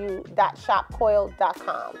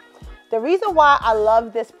www.shopcoil.com. The reason why I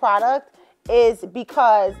love this product is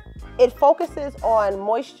because it focuses on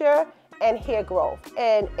moisture and hair growth.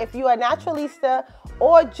 And if you're a naturalista,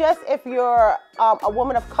 or just if you're a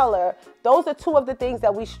woman of color, those are two of the things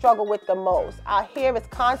that we struggle with the most. Our hair is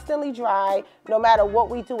constantly dry. No matter what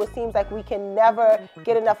we do, it seems like we can never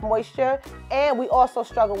get enough moisture. And we also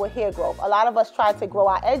struggle with hair growth. A lot of us try to grow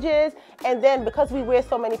our edges. And then because we wear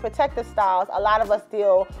so many protective styles, a lot of us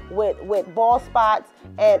deal with bald spots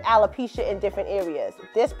and alopecia in different areas.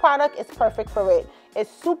 This product is perfect for it. It's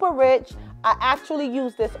super rich. I actually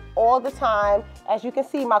use this all the time. As you can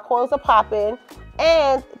see, my coils are popping.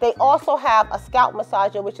 And they also have a scalp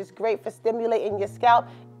massager, which is great for stimulating your scalp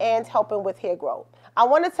and helping with hair growth. I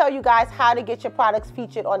want to tell you guys how to get your products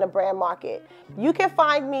featured on the Brand Market. You can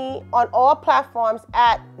find me on all platforms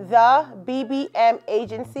at The BBM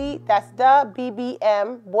Agency. That's The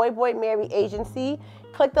BBM, Boy Boy Mary Agency.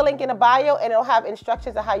 Click the link in the bio and it'll have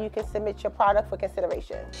instructions on how you can submit your product for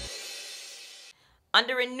consideration.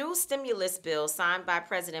 Under a new stimulus bill signed by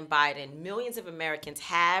President Biden, millions of Americans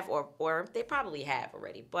have, or they probably have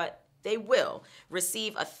already, but they will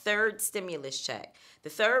receive a third stimulus check. The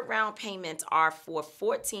third round payments are for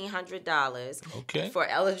 $1,400 for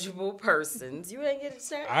eligible persons. You ain't get a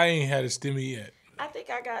check? I ain't had a stimmy yet. I think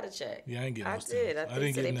I got a check. Yeah, I ain't getting I no did. I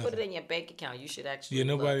think so. They nothing. put it in your bank account. You should actually. Yeah,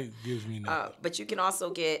 nobody gives me nothing. But you can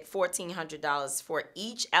also get $1,400 for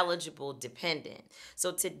each eligible dependent.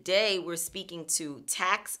 So today we're speaking to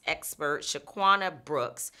tax expert Shaquanna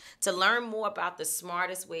Brooks to learn more about the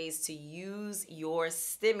smartest ways to use your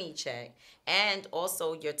STIMMY check and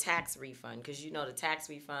also your tax refund, because you know the tax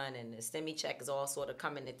refund and the STIMMY check is all sort of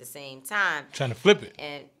coming at the same time. Trying to flip it.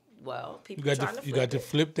 And well, people you got to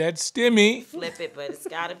flip that STIMMY. Flip it, but it's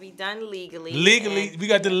got to be done legally. We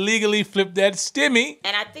got to legally flip that STIMMY.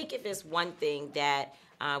 And I think if there's one thing that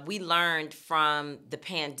we learned from the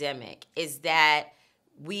pandemic is that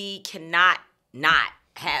we cannot not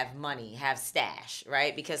have money, have stash,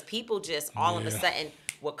 right? Because people just all of a sudden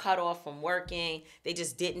were cut off from working. They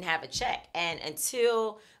just didn't have a check. And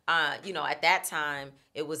until at that time,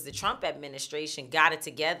 it was the Trump administration got it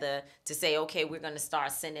together to say, okay, we're going to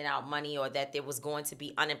start sending out money, or that there was going to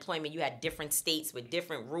be unemployment. You had different states with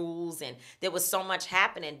different rules, and there was so much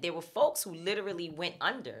happening. There were folks who literally went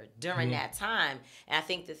under during that time. And I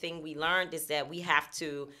think the thing we learned is that we have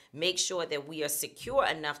to make sure that we are secure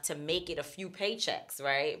enough to make it a few paychecks,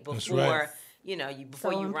 right? Before you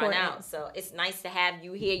run out. So it's nice to have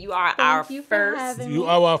you here. You are our first. You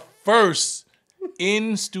are our first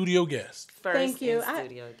in studio guest. First Thank you. in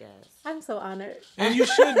studio guest. I'm so honored. And you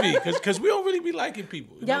should be, because we don't really be liking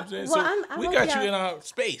people. You know what I'm saying? Well, so we got you in our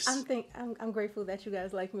space. I'm grateful that you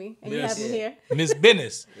guys like me and you have me here.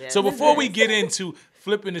 Ms.Business. Yeah. So before we get into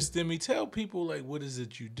flipping the STIMMY, tell people, like, what is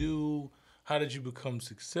it you do? How did you become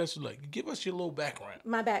successful? Like, give us your little background.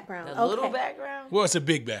 My background. A little background? Well, it's a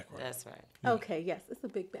big background. That's right. Okay, yes, it's a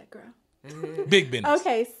big background. Big business.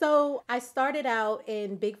 Okay, so I started out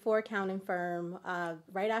in Big Four accounting firm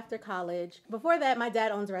right after college. Before that, my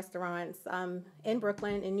dad owns restaurants in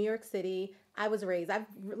Brooklyn, in New York City. I was raised. I've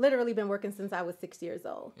literally been working since I was 6 years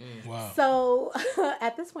old. Wow. So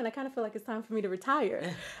at this point, I kind of feel like it's time for me to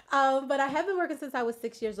retire. But I have been working since I was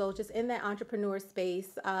 6 years old, just in that entrepreneur space.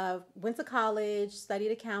 Went to college,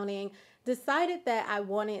 studied accounting, decided that I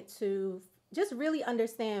wanted to just really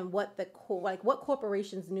understand what what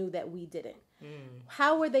corporations knew that we didn't.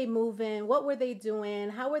 How were they moving? What were they doing?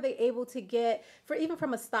 How were they able to get, even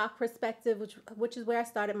from a stock perspective, which is where I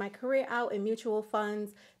started my career out in mutual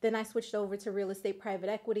funds. Then I switched over to real estate private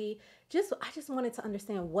equity. I just wanted to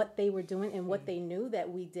understand what they were doing and what they knew that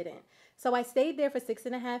we didn't. So I stayed there for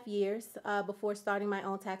 6.5 years before starting my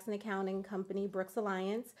own tax and accounting company, Brooks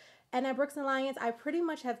Alliance. And at Brooks Alliance, I pretty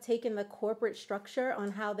much have taken the corporate structure on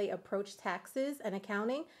how they approach taxes and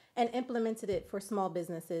accounting and implemented it for small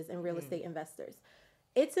businesses and real estate investors.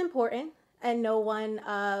 It's important. And no one,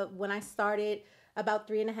 when I started about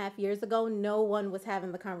 3.5 years ago, no one was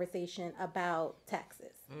having the conversation about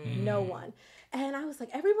taxes. No one. And I was like,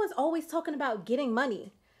 everyone's always talking about getting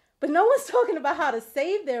money, but no one's talking about how to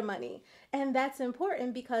save their money. And that's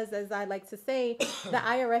important because, as I like to say, the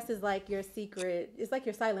IRS is like your secret, it's like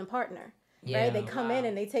your silent partner, right? They come in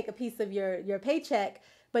and they take a piece of your paycheck,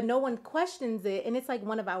 but no one questions it. And it's like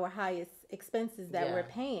one of our highest expenses that we're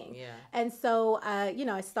paying. And so,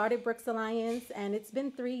 I started Brooks Alliance, and it's been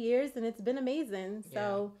 3 years and it's been amazing.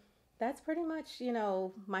 So that's pretty much,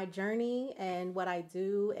 my journey and what I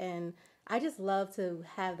do. And I just love to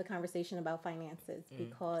have the conversation about finances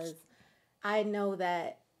because I know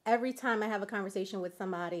that every time I have a conversation with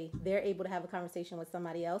somebody, they're able to have a conversation with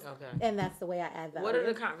somebody else. Okay. And that's the way I add value. What do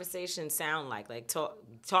the conversations sound like? Like,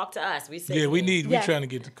 talk to us. We say we're trying to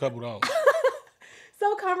get the couple out.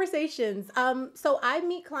 So conversations. So I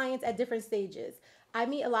meet clients at different stages. I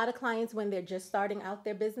meet a lot of clients when they're just starting out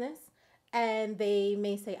their business, and they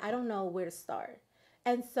may say, I don't know where to start.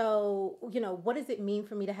 And so, what does it mean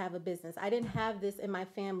for me to have a business? I didn't have this in my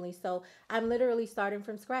family, so I'm literally starting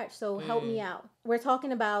from scratch. So help me out. We're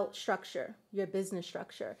talking about structure, your business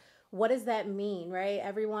structure. What does that mean, right?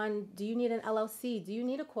 Everyone, do you need an LLC? Do you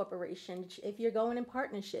need a corporation? If you're going in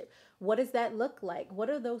partnership, what does that look like? What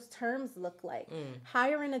do those terms look like?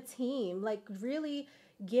 Hiring a team, like really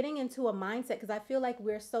getting into a mindset, because I feel like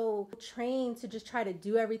we're so trained to just try to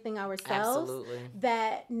do everything ourselves. Absolutely.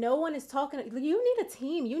 That no one is talking. You need a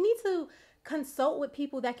team. You need to consult with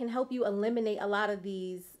people that can help you eliminate a lot of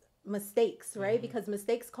these mistakes, right? Because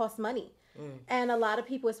mistakes cost money. And a lot of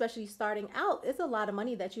people, especially starting out, it's a lot of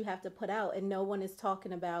money that you have to put out, and no one is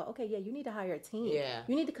talking about, okay, you need to hire a team.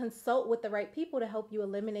 You need to consult with the right people to help you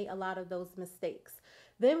eliminate a lot of those mistakes.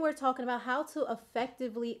 Then we're talking about how to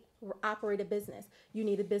effectively operate a business. You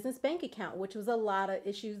need a business bank account, which was a lot of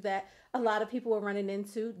issues that a lot of people were running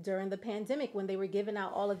into during the pandemic when they were giving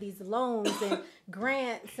out all of these loans and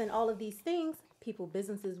grants and all of these things.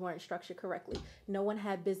 Businesses weren't structured correctly. No one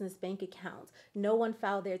had business bank accounts. No one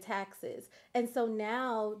filed their taxes. And so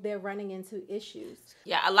now they're running into issues.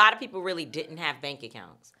 Yeah, a lot of people really didn't have bank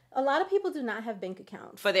accounts. A lot of people do not have bank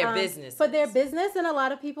accounts for their business. For their business, and a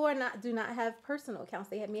lot of people do not have personal accounts.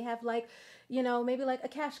 They may have maybe like a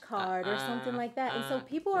cash card or something like that. And so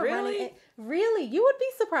people are running it. Really, you would be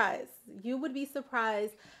surprised. You would be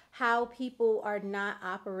surprised how people are not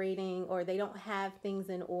operating, or they don't have things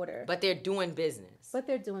in order. But they're doing business.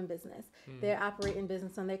 They're operating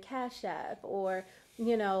business on their Cash App or,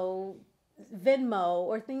 Venmo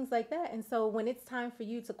or things like that. And so when it's time for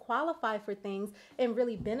you to qualify for things and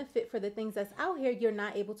really benefit for the things that's out here, you're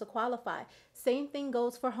not able to qualify. Same thing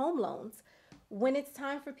goes for home loans. When it's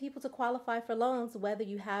time for people to qualify for loans, whether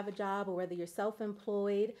you have a job or whether you're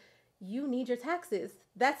self-employed, you need your taxes.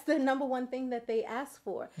 That's the number one thing that they ask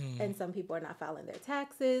for. And some people are not filing their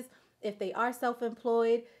taxes. If they are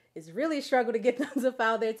self-employed, it's really a struggle to get them to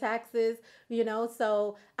file their taxes,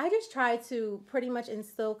 So I just try to pretty much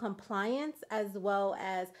instill compliance, as well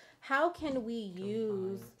as how can we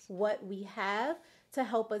use what we have to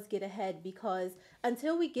help us get ahead, because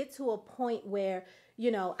until we get to a point where,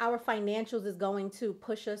 our financials is going to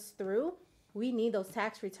push us through, We need those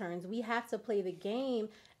tax returns. We have to play the game.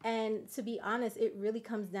 And to be honest, it really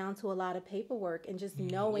comes down to a lot of paperwork and just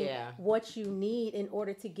knowing what you need in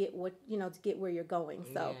order to get to get where you're going.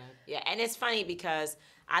 So yeah. And it's funny because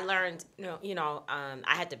I learned, I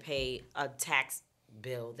had to pay a tax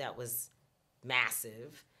bill that was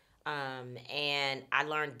massive. And I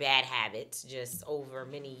learned bad habits just over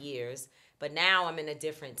many years. But now I'm in a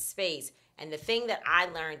different space. And the thing that I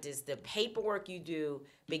learned is the paperwork you do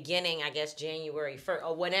beginning, I guess, January 1st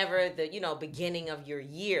or whenever the, beginning of your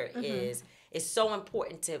year is so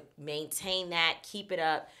important to maintain that, keep it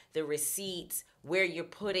up, the receipts, where you're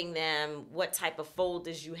putting them, what type of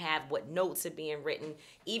folders you have, what notes are being written.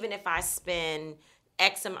 Even if I spend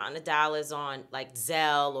X amount of dollars on like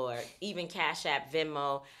Zelle or even Cash App,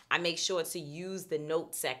 Venmo, I make sure to use the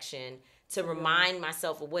note section to remind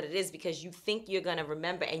myself of what it is, because you think you're going to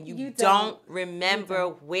remember and you don't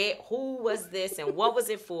remember who was this and what was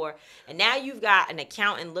it for. And now you've got an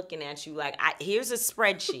accountant looking at you like, here's a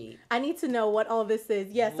spreadsheet. I need to know what all this is.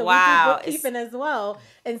 Yeah, so we do bookkeeping as well.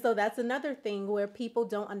 And so that's another thing where people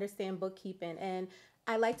don't understand bookkeeping. And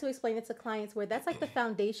I like to explain it to clients where that's like the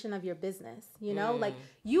foundation of your business. Like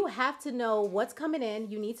you have to know what's coming in.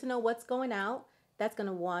 You need to know what's going out. That's going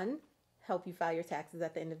to, help you file your taxes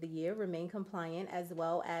at the end of the year, remain compliant, as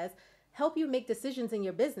well as help you make decisions in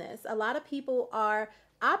your business. A lot of people are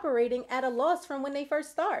operating at a loss from when they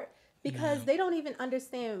first start because they don't even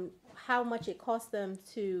understand how much it costs them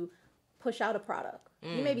to push out a product.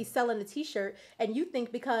 You may be selling a t-shirt and you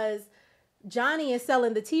think because Johnny is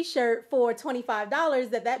selling the t-shirt for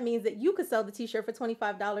 $25 that means that you could sell the t-shirt for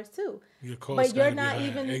 $25 too. But you're not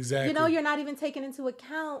even you're not even taking into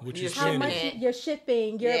account how much you're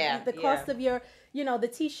shipping, the cost of your the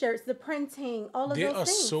t-shirts, the printing, all of those things. There are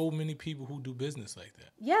so many people who do business like that.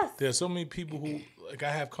 Yes. There are so many people who, like,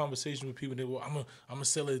 I have conversations with people that, well, I'm gonna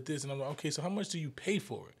sell it at this, and I'm like, okay, so how much do you pay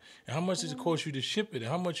for it? And how much does it cost you to ship it?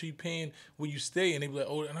 And how much are you paying where you stay? And they be like,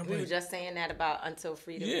 oh, and I'm we were just saying that about Until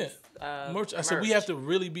Freedom. Yeah. Merch. I said we have to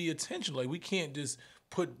really be intentional. Like, we can't just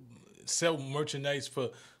sell merchandise for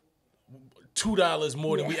 $2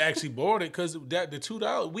 more than we actually bought it, because that the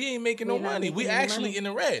 $2 we ain't making no money. We actually in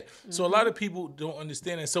the red. So a lot of people don't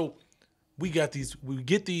understand it. So we get these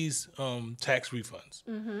tax refunds.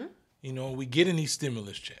 We get in these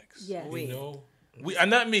stimulus checks. Yes. We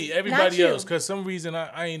not me, everybody else, because some reason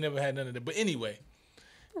I ain't never had none of that. But anyway,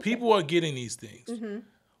 people are getting these things.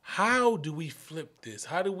 How do we flip this?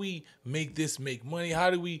 How do we make this make money? How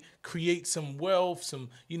do we create some wealth, some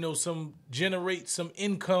generate some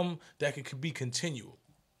income that could be continual?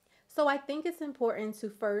 So I think it's important to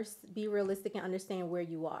first be realistic and understand where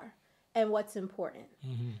you are and what's important,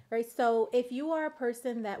 right? So if you are a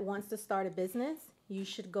person that wants to start a business, you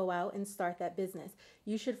should go out and start that business.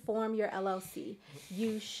 You should form your LLC.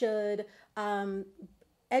 You should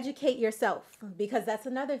educate yourself, because that's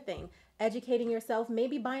another thing. Educating yourself,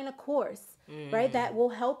 maybe buying a course, right? That will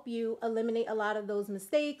help you eliminate a lot of those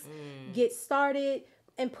mistakes, get started,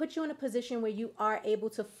 and put you in a position where you are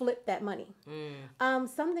able to flip that money.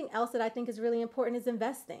 Something else that I think is really important is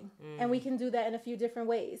investing. And we can do that in a few different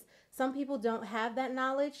ways. Some people don't have that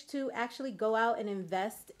knowledge to actually go out and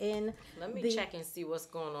invest in. Let me check and see what's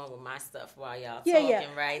going on with my stuff while y'all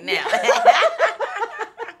talking right now.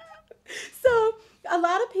 So a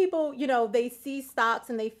lot of people, they see stocks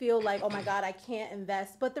and they feel like, oh my God, I can't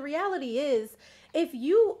invest. But the reality is, if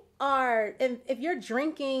you're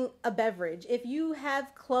drinking a beverage, if you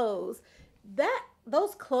have clothes,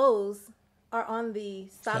 those clothes are on the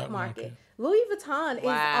stock market. Louis Vuitton is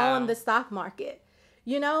on the stock market.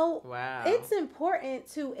 It's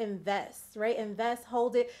important to invest, right? Invest,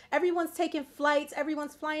 hold it. Everyone's taking flights.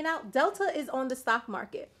 Everyone's flying out. Delta is on the stock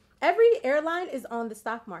market. Every airline is on the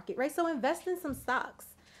stock market, right? So invest in some stocks.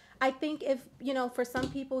 I think if, for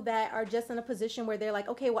some people that are just in a position where they're like,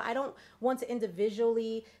 okay, well, I don't want to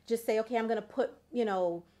individually just say, okay, I'm going to put,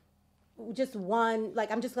 just one,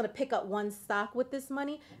 like, I'm just going to pick up one stock with this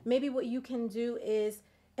money. Maybe what you can do is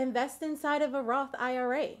invest inside of a Roth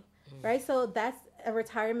IRA, right? So that's a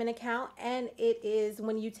retirement account, and it is,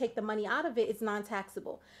 when you take the money out of it, it's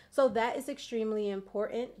non-taxable. So that is extremely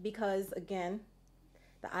important because, again,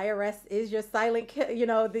 the IRS is your silent,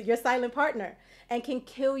 your silent partner, and can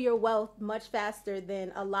kill your wealth much faster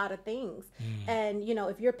than a lot of things. And,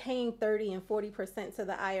 if you're paying 30 and 40% to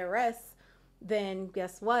the IRS, then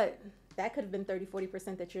guess what? That could have been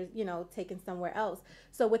 30-40% that you're, taking somewhere else.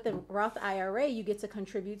 So with the Roth IRA, you get to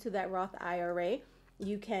contribute to that Roth IRA.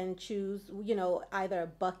 You can choose, either a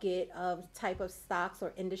bucket of type of stocks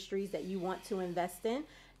or industries that you want to invest in.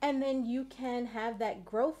 And then you can have that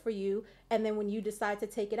grow for you. And then when you decide to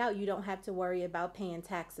take it out, you don't have to worry about paying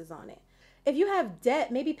taxes on it. If you have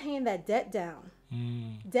debt, maybe paying that debt down.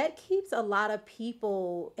 Debt keeps a lot of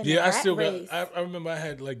people in a rat race. I remember I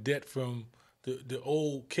had like debt from the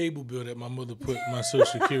old cable bill that my mother put my Social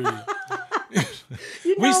Security.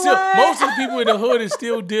 You know what? Most of the people in the hood is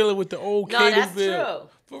still dealing with the old cable that's bill. true.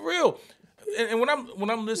 For real. And when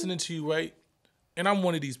I'm listening to you, right, and I'm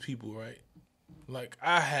one of these people, right, like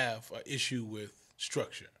I have an issue with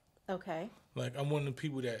structure. Okay. Like I'm one of the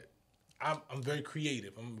people that I'm very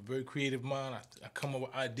creative. I'm a very creative mind. I come up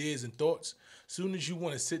with ideas and thoughts. As soon as you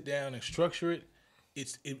want to sit down and structure it,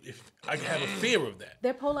 if I have a fear of that.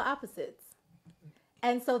 They're polar opposites.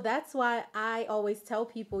 And so that's why I always tell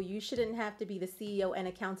people you shouldn't have to be the CEO and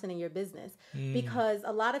accountant in your business. Because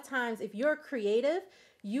a lot of times if you're creative,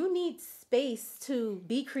 you need space to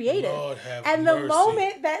be creative. Lord have and mercy. the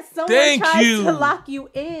moment that someone tries to lock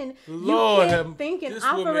you in, Lord, you can't think and this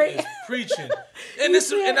operate. woman is preaching.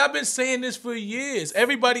 And I've been saying this for years.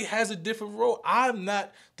 Everybody has a different role. I'm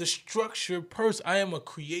not the structured person. I am a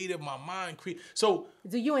creative. My mind So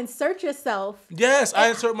do you insert yourself? yes, I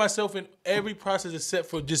insert myself in every process except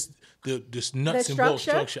for just this nuts and bolts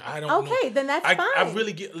structure. I don't know. Okay, then that's fine. I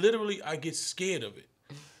really I get scared of it.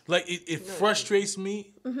 Like it frustrates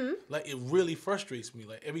me. Mm-hmm. Like it really frustrates me.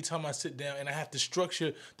 Like every time I sit down and I have to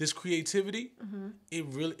structure this creativity, it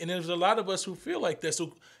really, and there's a lot of us who feel like that.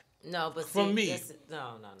 So No, but from me,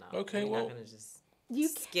 no. Okay, We're well, not gonna just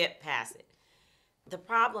skip past it. The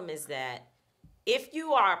problem is that if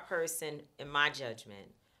you are a person, in my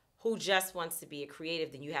judgment, who just wants to be a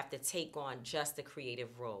creative, then you have to take on just a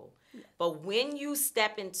creative role. Yeah. But when you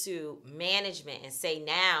step into management and say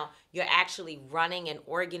now you're actually running an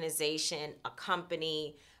organization, a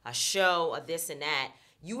company, a show, or this and that,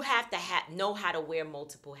 you have to know how to wear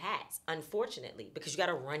multiple hats, unfortunately, because you got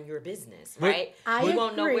to run your business, right? I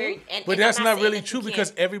won't know where. But that's not really true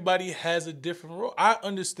because everybody has a different role. I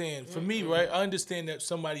understand. For me, right, I understand that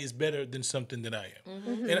somebody is better than something that I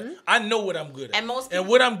am. And I know what I'm good at. And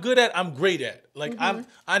what I'm good at, I'm great at. Like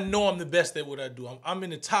I know I'm the best at what I do. I'm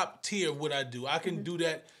in the top tier of what I do. I can do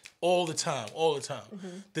that all the time.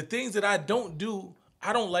 The things that I don't do,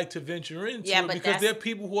 I don't like to venture into it because there are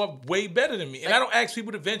people who are way better than me. And I don't ask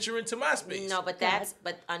people to venture into my space. No, but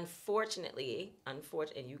unfortunately,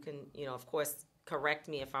 and you can, of course, correct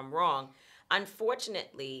me if I'm wrong.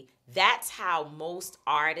 Unfortunately, that's how most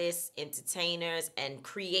artists, entertainers, and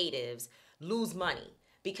creatives lose money.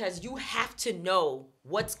 Because you have to know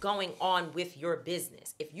what's going on with your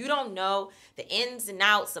business. If you don't know the ins and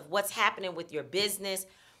outs of what's happening with your business,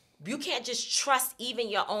 you can't just trust even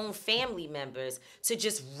your own family members to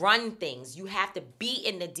just run things. You have to be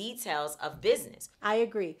in the details of business. I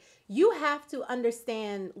agree. You have to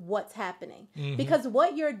understand what's happening because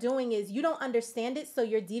what you're doing is you don't understand it, so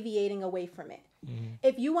you're deviating away from it.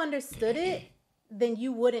 If you understood it, then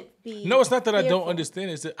you wouldn't be. No, it's not that fearful. I don't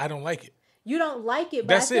understand it. It's that I don't like it. You don't like it,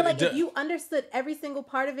 but That's I feel it. like if you understood every single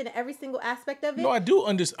part of it and every single aspect of it. No, I do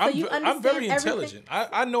understand. I'm very intelligent.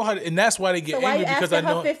 I know how to, and that's why they get angry because I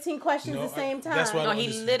know. Her 15 questions the same time. That's why he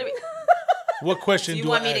literally. What question do you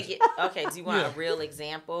want me to get? Okay, do you want a real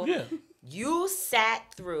example? Yeah. You sat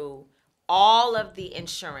through all of the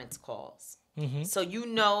insurance calls. So you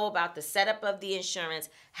know about the setup of the insurance,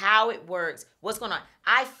 how it works, what's going on.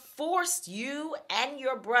 I forced you and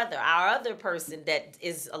your brother, our other person that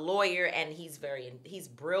is a lawyer, and he's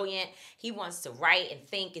brilliant. He wants to write and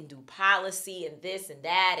think and do policy and this and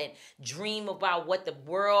that and dream about what the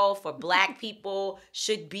world for Black people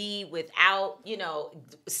should be without,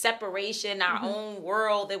 separation, our own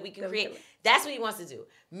world that we can create. That's what he wants to do.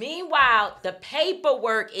 Meanwhile, the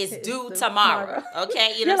paperwork is due tomorrow.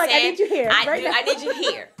 Okay, you know what I'm saying? I need you here. I need you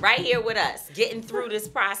here, right here with us, getting through this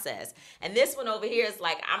process. And this one over here is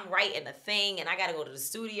like, I'm writing a thing, and I got to go to the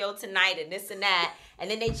studio tonight, and this and that. And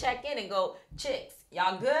then they check in and go, chicks,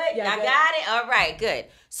 y'all good? Y'all got it? All right, good.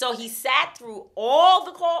 So he sat through all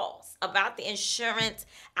the calls about the insurance.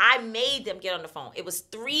 I made them get on the phone. It was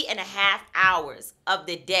 3.5 hours of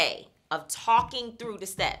the day of talking through the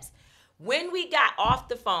steps. When we got off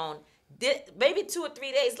the phone, maybe 2 or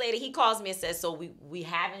 3 days later, he calls me and says, so we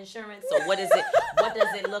have insurance? So what is it? What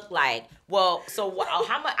does it look like? Well, so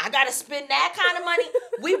how much? I got to spend that kind of money?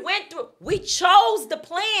 We chose the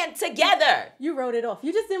plan together. You wrote it off.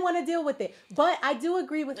 You just didn't want to deal with it. But I do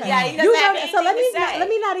agree with her. Yeah, he doesn't have anything to say. Let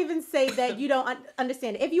me not even say that you don't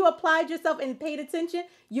understand it. If you applied yourself and paid attention,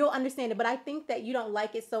 you'll understand it. But I think that you don't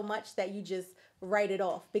like it so much that you just write it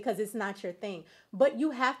off because it's not your thing. But you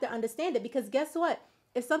have to understand it because guess what?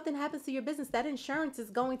 if something happens to your business, that insurance is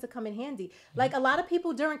going to come in handy. Like a lot of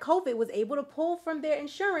people during COVID was able to pull from their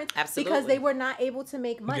insurance because they were not able to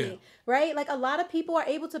make money, right? Like a lot of people are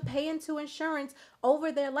able to pay into insurance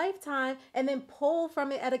over their lifetime and then pull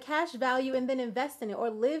from it at a cash value and then invest in it or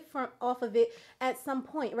live off of it at some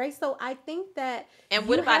point, right? So I think that. And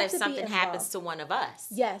what about if something happens to one of us?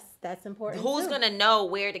 Yes, that's important. Who's going to know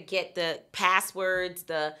where to get the passwords,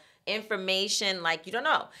 the information? Like, you don't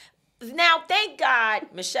know. Now, thank God,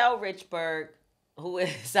 Michelle Richburg, who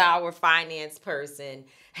is our finance person,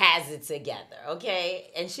 has it together, okay?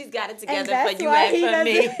 And she's got it together for you and for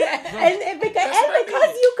me. and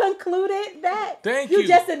because you concluded that, you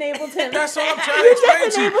just enabled him. That's what I'm trying to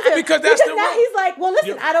explain to you. Because now he's like, well,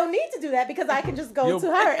 listen, I don't need to do that because I can just go to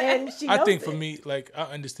her and she knows I think for me, like, I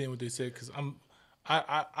understand what they said because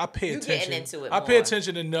I pay attention. Getting into it I pay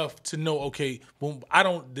attention enough to know, okay, well,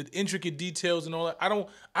 the intricate details and all that. I don't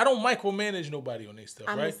micromanage nobody on their stuff,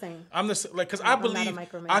 right? The same. I'm the same. Like, because I believe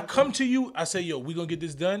I come to you, I say, yo, we gonna get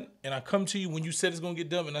this done, and I come to you when you said it's gonna get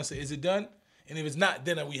done, and I say, is it done? And if it's not,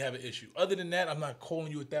 then we have an issue. Other than that, I'm not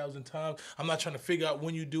calling you 1,000 times. I'm not trying to figure out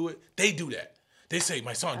when you do it. They do that. They say,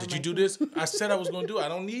 my son, did you do this? I said I was going to do it. I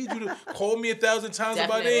don't need you to call me 1,000 times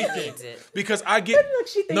about anything. Because I get...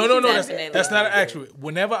 No, that's not accurate.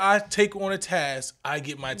 Whenever I take on a task, I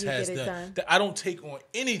get my task done. I don't take on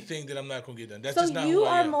anything that I'm not going to get done. That's just not who I am. So you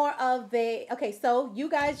are more of okay, so you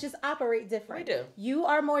guys just operate different. We do. You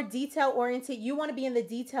are more detail-oriented. You want to be in the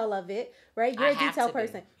detail of it, right? You're a detail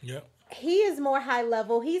person. Yep. He is more high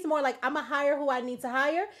level. He's more like, I'm going to hire who I need to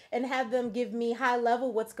hire and have them give me high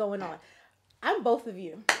level what's going on. I'm both of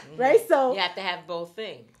you, right? So you have to have both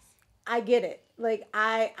things. I get it. Like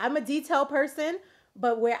I'm a detail person,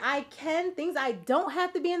 but where I can, things I don't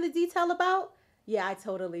have to be in the detail about, I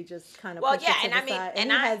totally just kind of push it to the side.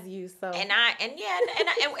 And he has you, so. And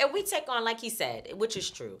we take on, like he said, which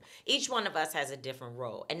is true. Each one of us has a different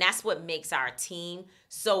role, and that's what makes our team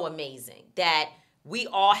so amazing. That we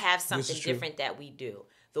all have something different that we do.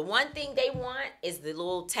 The one thing they want is the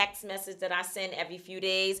little text message that I send every few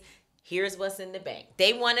days. Here's what's in the bank.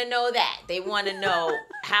 They want to know that. They want to know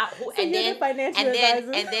how. And then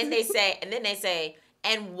they say,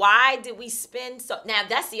 and why did we spend so? Now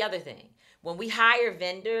that's the other thing. When we hire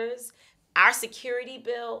vendors, our security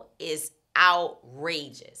bill is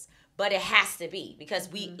outrageous. But it has to be because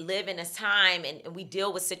we live in a time and we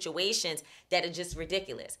deal with situations that are just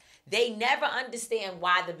ridiculous. They never understand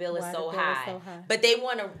why the bill is so high. But they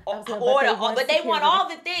want to order, but they want all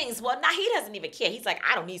the things. Well, now he doesn't even care. He's like,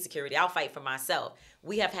 I don't need security. I'll fight for myself.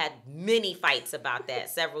 We have had many fights about that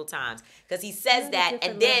several times because he says that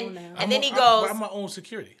and then he goes, I'm my own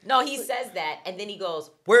security. No, he says that and then he goes,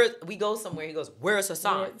 we go somewhere. He goes, where's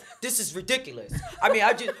Hassan? This is ridiculous. I mean,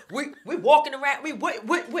 we walking around.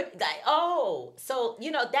 So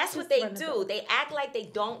that's what they do. They act like they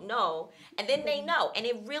don't know, and then they know. And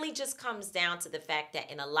it really just comes down to the fact that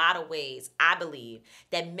in a lot of ways, I believe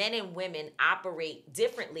that men and women operate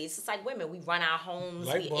differently. It's just like women. We run our homes.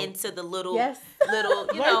 Into the little,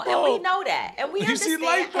 and we know that, and we understand.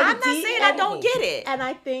 I'm not saying I don't get it. And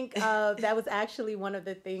I think that was actually one of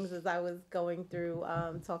the things as I was going through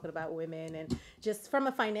talking about women and just from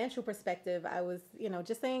a financial perspective, I was,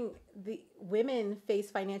 just saying the women face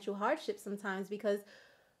financial hardship sometimes because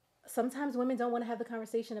sometimes women don't want to have the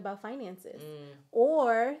conversation about finances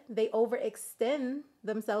or they overextend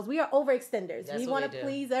themselves. We are overextenders. We want to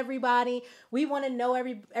please everybody. We want to know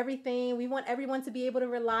everything. We want everyone to be able to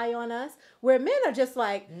rely on us. Where men are just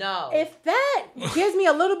like, no, if that gives me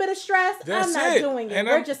a little bit of stress, I'm not doing it. And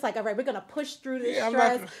we're just like, all right, we're going to push through this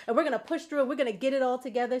stress and we're going to push through it. We're going to get it all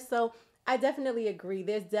together. So I definitely agree.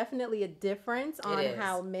 There's definitely a difference on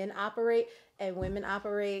how men operate and women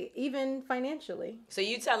operate, even financially. So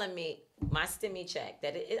you telling me my STIMMY check,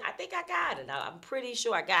 that I think I got it. I'm pretty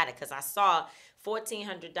sure I got it because I saw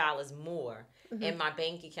 $1,400 more in my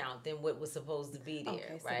bank account than what was supposed to be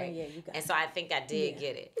there, right? You got it. So I think I did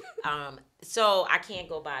get it. So I can't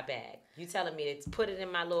go buy a bag. You telling me to put it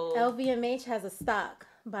in my little... LVMH has a stock.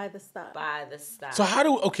 Buy the stock. So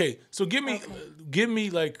so give me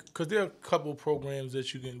like, because there are a couple programs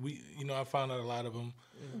that you can, I found out a lot of them.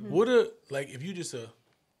 What are, like, if you just a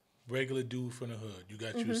regular dude from the hood, you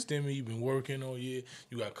got your STIMMY, you've been working all year,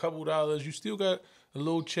 you got a couple dollars, you still got a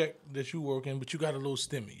little check that you working, but you got a little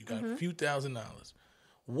STIMMY, you got a few $1,000s.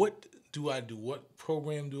 What do I do? What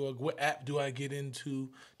program what app do I get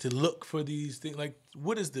into to look for these things? Like,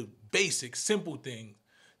 what is the basic, simple thing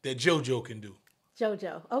that JoJo can do?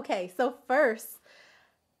 JoJo. Okay, so first,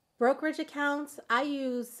 brokerage accounts. I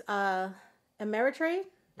use Ameritrade.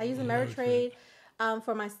 I use Ameritrade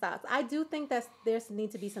for my stocks. I do think that there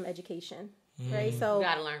needs to be some education right? So You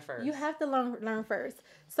gotta learn first. You have to learn first.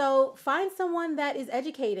 So find someone that is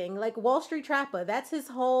educating, like Wall Street Trapper. That's his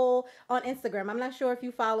whole on Instagram. I'm not sure if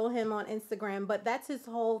you follow him on Instagram, but that's his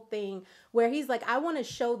whole thing where he's like, I want to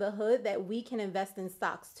show the hood that we can invest in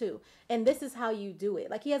stocks too. And this is how you do it.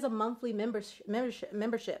 Like he has a monthly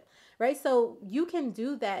membership, right? So you can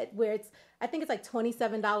do that where I think it's like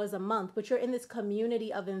 $27 a month, but you're in this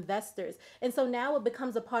community of investors. And so now it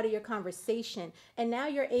becomes a part of your conversation. And now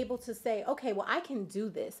you're able to say, okay, well, I can do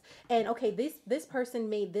this. And okay, this person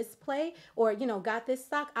made this play or, got this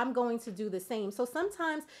stock. I'm going to do the same. So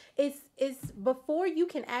sometimes it's before you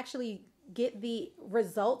can actually get the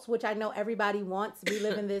results, which I know everybody wants. We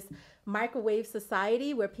live in this microwave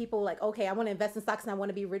society where people like, okay, I want to invest in stocks and I want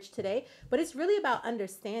to be rich today. But it's really about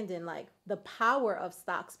understanding like the power of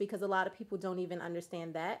stocks because a lot of people don't even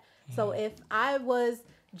understand that. So if I was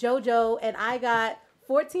JoJo and I got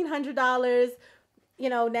 $1,400,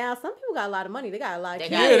 now some people got a lot of money. They got a lot of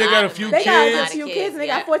kids. Yeah, they got a few They kids. got a few kids and they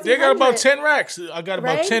got 1,400. They got about 10 racks. I got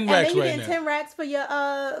about right? 10 racks and then right you now. get 10 racks for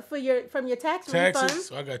your from your tax refund.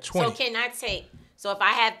 So I got 20. So can I take? So if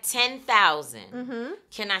I have 10,000,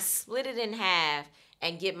 can I split it in half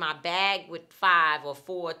and get my bag with 5 or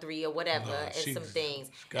 4, 3 or whatever and some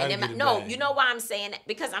things? And then you know why I'm saying that?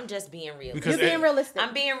 Because I'm just being realistic. You're being realistic.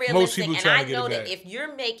 I'm being realistic, Most people and trying I to get know it that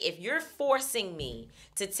back. if you're forcing me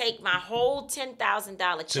to take my whole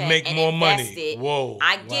 $10,000 check make and more invest money. it, Whoa,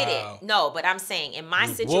 I get wow. it. No, but I'm saying in my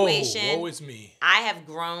situation, Whoa, it's me. I have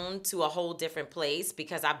grown to a whole different place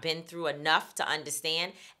because I've been through enough to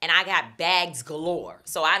understand, and I got bags galore,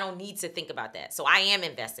 so I don't need to think about that. So I am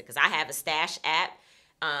invested because I have a stash app.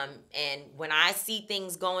 And when I see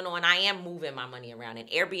things going on, I am moving my money around. And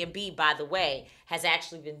Airbnb, by the way, has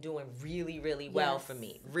actually been doing really, really well for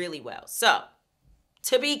me. Really well. So,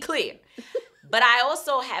 to be clear, but I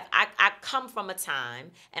also have, I come from a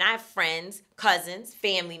time and I have friends, cousins,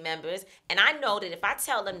 family members, and I know that if I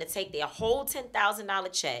tell them to take their whole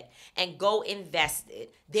 $10,000 check and go invest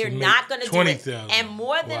it, they're not going to do it. And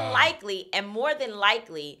more than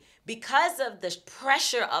likely, because of the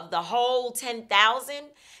pressure of the whole 10,000,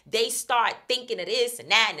 they start thinking of this and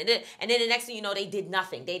that and then the next thing you know, they did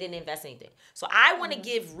nothing. They didn't invest anything. So I want to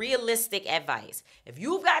give realistic advice. If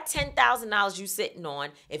you've got $10,000 you sitting on,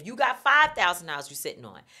 if you got $5,000 you sitting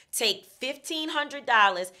on, take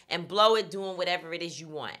 $1,500 and blow it doing whatever it is you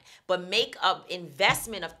want. But make an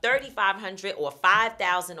investment of $3,500 or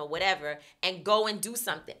 $5,000 or whatever and go and do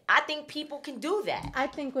something. I think people can do that. I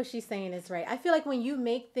think what she's saying is right. I feel like when you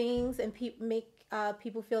make things and make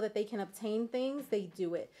people feel that they can obtain things, they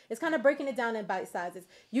do it. It's kind of breaking it down in bite sizes.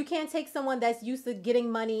 You can't take someone that's used to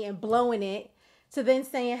getting money and blowing it to then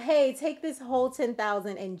saying, hey, take this whole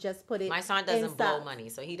 $10,000 and just put it. My son doesn't blow money,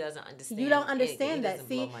 so he doesn't understand. You don't understand that.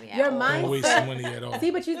 See, your mind don't waste money at all.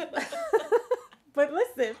 See, but but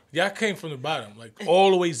listen. Yeah, I came from the bottom, like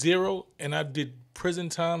all the way zero, and I did prison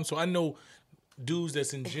time, so I know dudes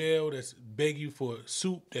that's in jail that's beg you for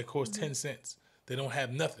soup that costs 10 cents. They don't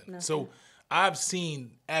have nothing. So I've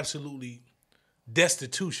seen absolutely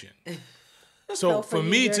destitution. So for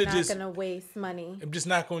me to just, you're not gonna waste money. I'm just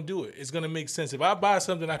not gonna do it. It's gonna make sense. If I buy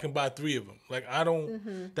something, I can buy 3 of them. Like I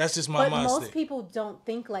don't. That's just my mindset. But most people don't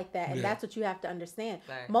think like that, and that's what you have to understand.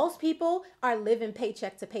 Right. Most people are living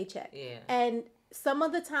paycheck to paycheck. Yeah. And some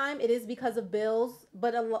of the time it is because of bills,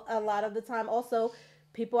 but a lot of the time also.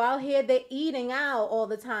 People out here, they're eating out all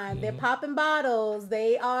the time. They're popping bottles.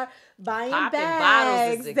 They are buying popping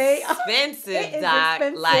bags. Bottles is expensive, Doc.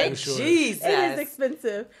 Expensive. Like, Jesus. It is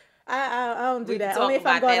expensive. I don't do that. Only if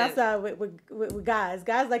I'm going outside with guys.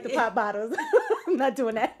 Guys like to pop bottles. I'm not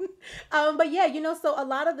doing that. But yeah, so a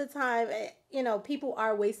lot of the time, people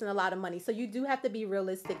are wasting a lot of money. So you do have to be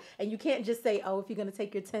realistic. And you can't just say, oh, if you're going to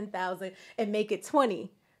take your $10,000 and make it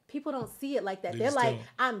 20. People don't see it like that. They're like,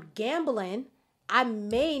 I'm gambling. I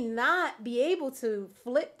may not be able to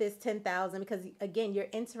flip this 10,000 because again, you're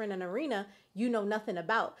entering an arena you know nothing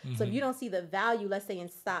about. So if you don't see the value, let's say in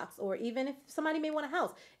stocks, or even if somebody may want a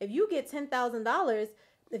house, if you get $10,000,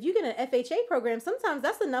 if you get an FHA program, sometimes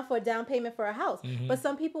that's enough for a down payment for a house. But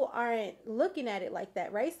some people aren't looking at it like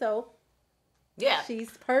that, right? So yeah, she's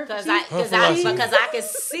perfect. Because I can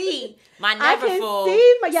see my Neverfull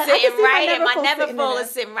sitting right here. My Neverfull is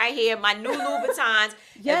sitting right here. My new Louboutins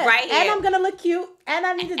is right here. And I'm gonna look cute. And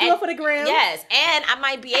I need to do it for the gram. Yes, and I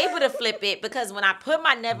might be able to flip it because when I put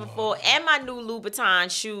my Neverfull and my new Louboutin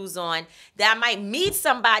shoes on, that I might meet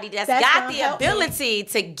somebody that's got the ability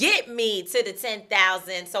to get me to the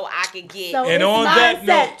 10,000 so I could get. So and on that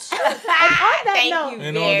note. Thank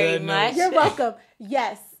you very much. You're welcome.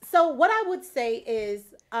 Yes. So what I would say is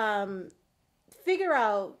figure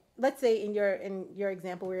out let's say in your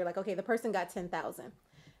example where you're like, okay, the person got 10,000.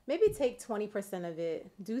 Maybe take 20% of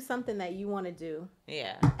it, do something that you want to do.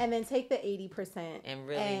 Yeah. And then take the 80%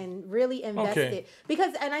 and really invest it.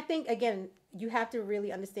 Because, and I think, again, you have to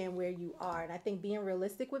really understand where you are. And I think being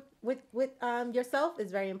realistic with yourself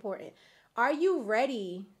is very important. Are you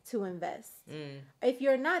ready to invest? If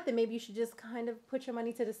you're not, then maybe you should just kind of put your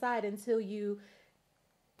money to the side until you...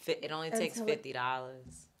 It only takes $50.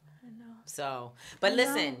 I know. So, but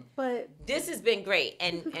listen, this has been great,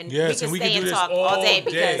 and yes, we can stay and talk all day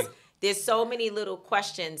because there's so many little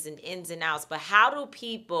questions and ins and outs. But how do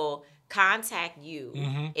people contact you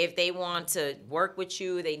if they want to work with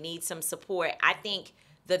you? They need some support. I think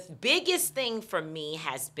the biggest thing for me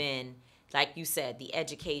has been, like you said, the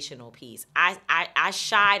educational piece. I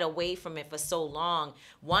shied away from it for so long.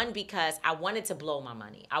 One, because I wanted to blow my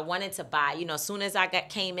money. I wanted to buy, as soon as I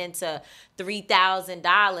came into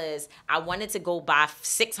 $3,000, I wanted to go buy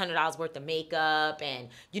 $600 worth of makeup and,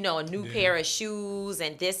 a new pair of shoes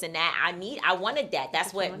and this and that. I wanted that.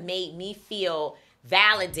 That's what made me feel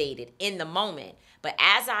validated in the moment. But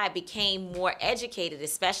as I became more educated,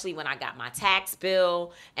 especially when I got my tax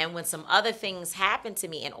bill and when some other things happened to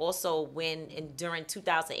me, and also during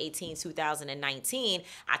 2018, 2019,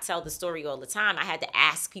 I tell the story all the time, I had to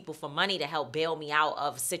ask people for money to help bail me out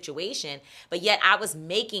of a situation, but yet I was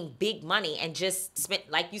making big money and just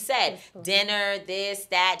spent, like you said, dinner, this,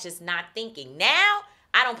 that, just not thinking. Now,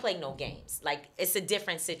 I don't play no games. Like, it's a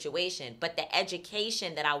different situation, but the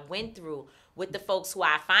education that I went through with the folks who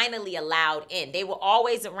I finally allowed in. They were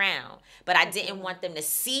always around, but I didn't want them to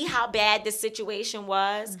see how bad the situation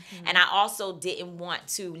was, and I also didn't want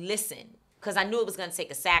to listen because I knew it was going to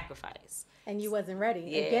take a sacrifice. And you wasn't ready.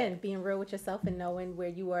 Yeah. Again, being real with yourself and knowing where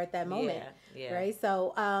you were at that moment. Yeah. Right?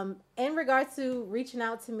 So in regards to reaching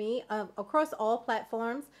out to me, across all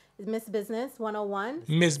platforms, is Ms.Business 101.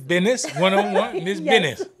 Ms.Business 101.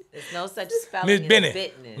 Ms.Business. There's no such spelling as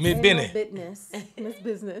business. Ms.Business.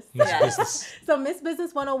 Ms.Business. Ms.Business. So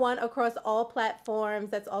Ms.Business 101 across all platforms.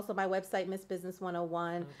 That's also my website, Ms.Business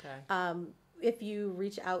 101. Okay. If you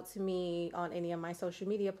reach out to me on any of my social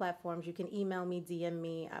media platforms, you can email me, DM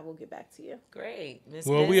me. I will get back to you. Great.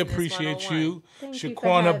 Well, we appreciate you. Thank you for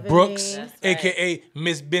Shaquanna having Brooks, me. a.k.a.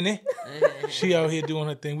 Miss Benny. She out here doing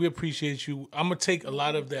her thing. We appreciate you. I'm going to take a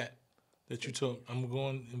lot of that you took. I'm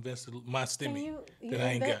going to invest my STIMMY that I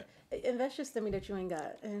ain't got. Invest your STIMMY that you ain't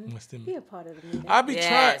got and be a part of the meeting. I'll be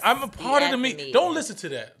trying. I'm a part of the meeting. Don't listen to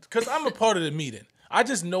that because I'm a part of the meeting. I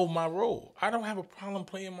just know my role. I don't have a problem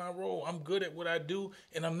playing my role. I'm good at what I do,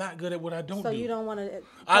 and I'm not good at what I don't do. So you don't want to...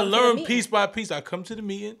 I learn piece by piece. I come to the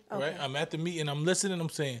meeting, right? I'm at the meeting. I'm listening. I'm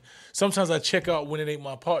saying. Sometimes I check out when it ain't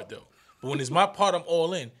my part, though. But when it's my part, I'm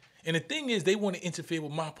all in. And the thing is, they want to interfere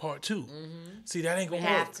with my part, too. See, that ain't going to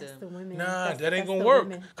work. That's the women. Nah, that ain't going to work.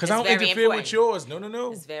 Because I don't interfere with yours.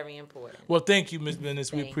 No. It's very important. Well, thank you,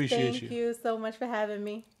 Ms.Business. We appreciate you. Thank you so much for having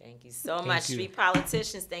me. Thank you so much. Street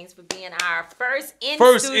Politicians, thanks for being our first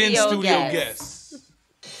in-studio guest.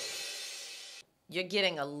 You're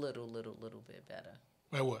getting a little bit better.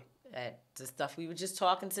 At what? At the stuff we were just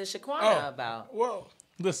talking to Shaquanna about. Well,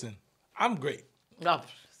 listen, I'm great. Oh.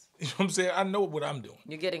 You know what I'm saying? I know what I'm doing.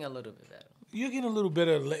 You're getting a little bit better. You're getting a little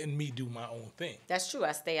better at letting me do my own thing. That's true.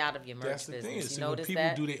 I stay out of your merch business. Thing. You See, notice when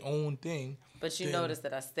people do their own thing. But you notice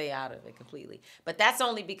that I stay out of it completely. But that's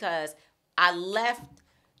only because I left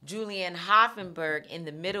Julian Hoffenberg in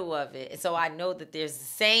the middle of it. So I know that there's the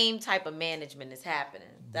same type of management that's happening.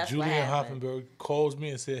 That's Julian Hoffenberg calls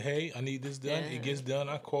me and said, hey, I need this done. It gets done.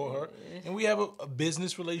 I call her. And we have a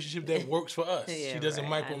business relationship that works for us. She doesn't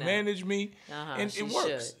micromanage me. And it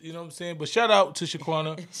works. You know what I'm saying? But shout out to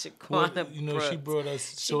Shaquanna. Brooks. She brought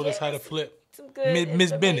us, showed us how to flip. Some good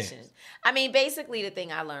Ms. Bennett. I mean, basically the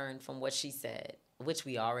thing I learned from what she said, which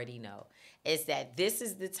we already know, is that this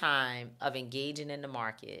is the time of engaging in the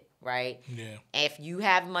market, right? Yeah. If you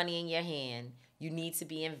have money in your hand, you need to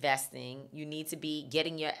be investing. You need to be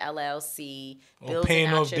getting your LLC, building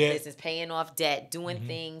out your business, paying off debt, doing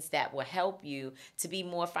things that will help you to be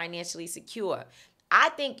more financially secure. I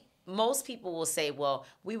think most people will say, well,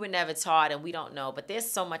 we were never taught and we don't know, but there's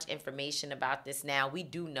so much information about this now. We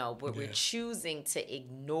do know, but we're choosing to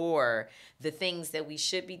ignore the things that we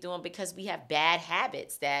should be doing because we have bad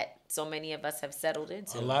habits that so many of us have settled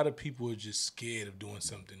into. A lot of people are just scared of doing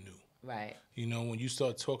something new. Right. You know, when you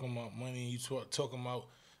start talking about money and you start talking about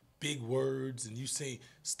big words and you say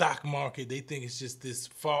stock market, they think it's just this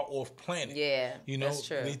far off planet. Yeah, you know, that's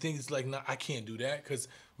true. They think it's like, I can't do that because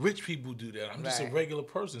rich people do that. I'm just a regular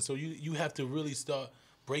person. So you have to really start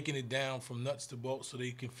breaking it down from nuts to bolts so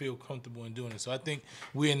they can feel comfortable in doing it. So I think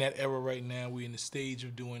we're in that era right now. We're in the stage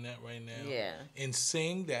of doing that right now. Yeah. In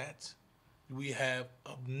saying that, we have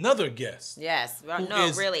another guest. Yes. Who No,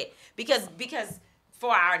 is- really. Because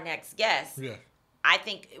for our next guest, Yeah. I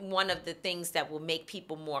think one of the things that will make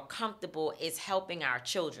people more comfortable is helping our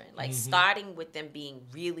children, like Mm-hmm. starting with them being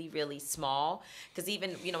really, really small. Because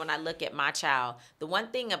even, when I look at my child, the one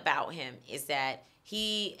thing about him is that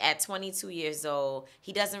he, at 22 years old,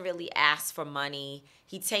 he doesn't really ask for money.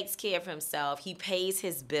 He takes care of himself. He pays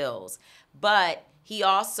his bills. But he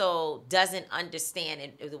also doesn't understand,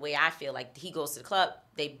 and the way I feel, like he goes to the club,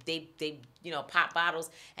 they pop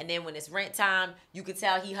bottles, and then when it's rent time, you could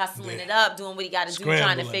tell he hustling Yeah. it up, doing what he got to do, trying to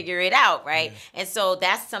Scrambling. figure it out, right? Yeah. And so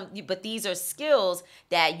that's but these are skills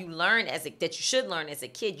that you learn that you should learn as a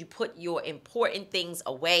kid. You put your important things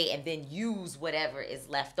away and then use whatever is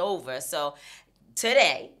left over. So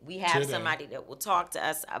today, we have somebody that will talk to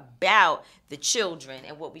us about the children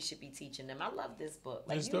and what we should be teaching them. I love this book.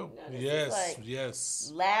 That's dope. This Yes, is like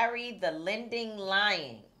yes. Larry the Lending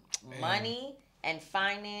Lion, Money and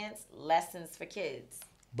Finance Lessons for Kids.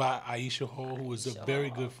 By Aisha Hall, who is a Aisha very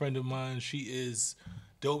Hall. good friend of mine. She is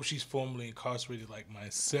dope. She's formerly incarcerated like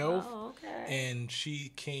myself. Oh, okay. And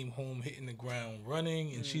she came home hitting the ground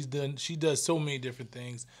running, and she does so many different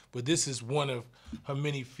things, but this is one of her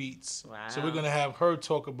many feats. Wow. So we're gonna have her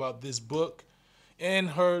talk about this book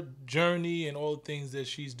and her journey and all the things that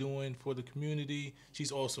she's doing for the community.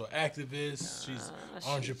 She's also an activist. She's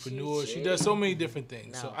entrepreneur. She does so many different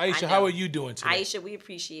things. So Aisha, how are you doing today? Aisha, we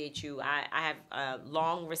appreciate you. I have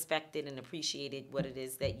long respected and appreciated what it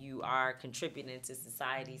is that you are contributing to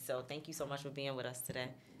society. So thank you so much for being with us today.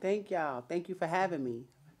 Thank y'all. Thank you for having me.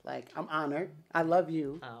 Like, I'm honored. I love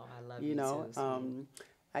you. Oh, I love you, You know, too. sweetie.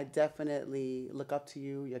 I definitely look up to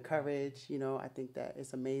you, your courage. You know, I think that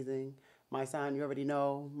it's amazing. My son, you already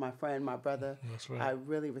know, my friend, my brother. That's right. I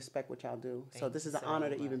really respect what y'all do. So Thank this you is an so honor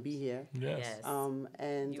to much. even be here. Yes.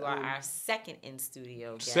 And You are our second in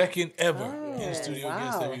studio guest. Second ever Oh, in studio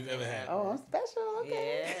guest that wow. we've ever had. oh, I'm special.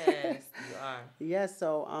 Okay. Yes, you are. Yes,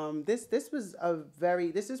 so this was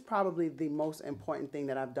this is probably the most important thing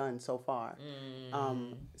that I've done so far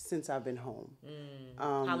since I've been home.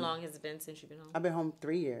 How long has it been since you've been home? I've been home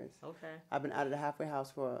 3 years. Okay. I've been out of the halfway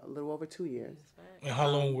house for a little over 2 years. And how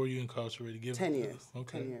long were you incarcerated? 10 years.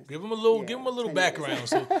 Okay. 10 years. Give them a little, Yeah, give them a little 10 background, years.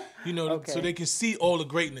 so so Okay. they can see all the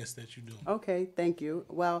greatness that you do. Okay, thank you.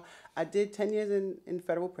 Well, I did 10 years in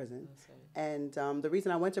federal prison. And the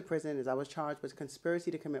reason I went to prison is I was charged with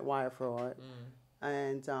conspiracy to commit wire fraud.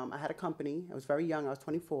 And I had a company. I was very young. I was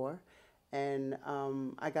 24. And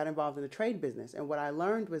I got involved in the trade business. And what I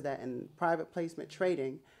learned was that in private placement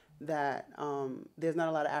trading, that there's not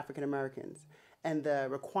a lot of African Americans. And the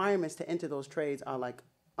requirements to enter those trades are like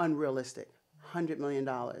unrealistic. $100 million,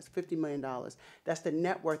 $50 million. That's the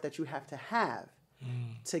net worth that you have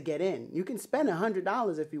to get in. You can spend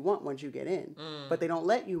 $100 if you want once you get in, but they don't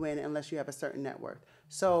let you in unless you have a certain net worth.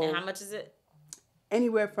 So And how much is it?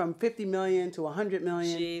 anywhere from 50 million to 100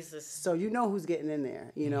 million. Jesus. So you know who's getting in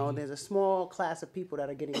there. You know, there's a small class of people that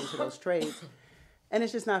are getting into those trades, and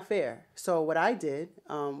it's just not fair. So what I did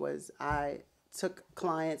was I took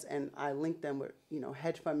clients and I linked them with,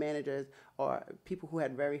 hedge fund managers or people who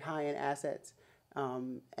had very high-end assets,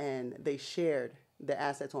 and they shared the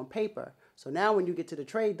assets on paper. So now when you get to the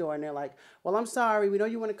trade door and they're like, well, I'm sorry, we know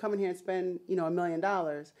you want to come in here and spend, $1 million,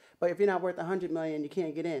 but if you're not worth 100 million, you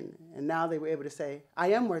can't get in. And now they were able to say,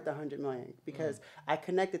 I am worth 100 million because I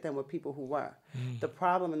connected them with people who were. The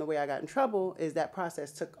problem and the way I got in trouble is that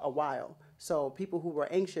process took a while. So people who were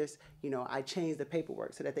anxious, I changed the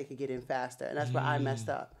paperwork so that they could get in faster. And that's where I messed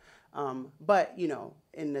up. But,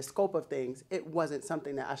 in the scope of things, it wasn't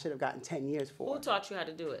something that I should have gotten 10 years for. Who taught you how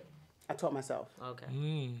to do it? I taught myself. Okay.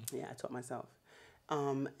 Yeah, I taught myself.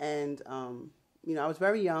 I was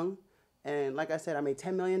very young. And like I said, I made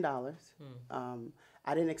 $10 million.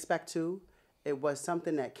 I didn't expect to. It was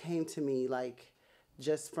something that came to me like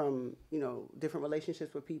just from, different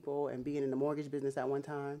relationships with people and being in the mortgage business at one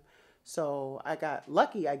time. So I got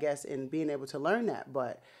lucky, I guess, in being able to learn that.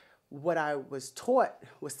 But what I was taught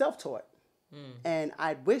was self-taught. And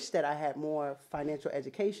I wish that I had more financial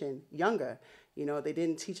education younger. They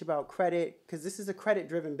didn't teach about credit because this is a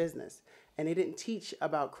credit-driven business. And they didn't teach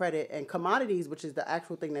about credit and commodities, which is the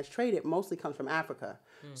actual thing that's traded, mostly comes from Africa.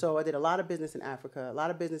 So I did a lot of business in Africa, a lot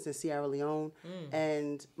of business in Sierra Leone.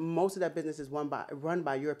 And most of that business is run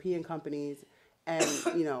by European companies. And,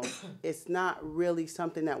 it's not really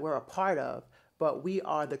something that we're a part of, but we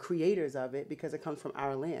are the creators of it because it comes from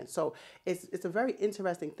our land. So it's a very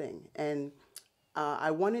interesting thing. And I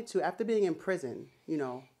wanted to, after being in prison,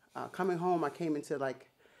 coming home, I came into like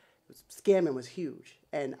scamming was huge.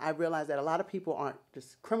 And I realized that a lot of people aren't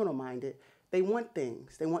just criminal minded. They want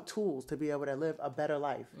things. They want tools to be able to live a better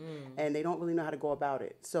life. And they don't really know how to go about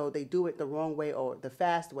it. So they do it the wrong way or the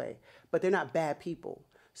fast way. But they're not bad people.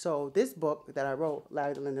 So this book that I wrote,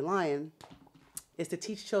 Larry the Linden Lion, is to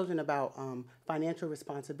teach children about financial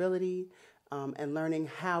responsibility and learning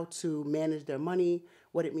how to manage their money,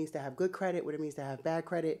 what it means to have good credit, what it means to have bad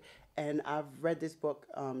credit. And I've read this book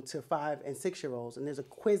to 5 and 6-year-olds, and there's a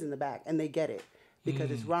quiz in the back, and they get it.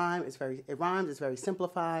 Because it rhymes, it's very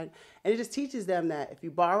simplified, and it just teaches them that if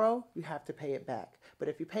you borrow, you have to pay it back. But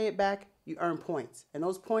if you pay it back, you earn points, and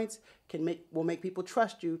those points will make people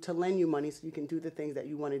trust you to lend you money so you can do the things that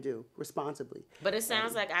you want to do responsibly. But it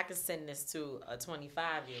sounds like I could send this to a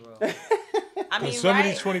 25-year-old. I mean, some of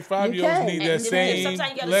these 25-year-olds need that same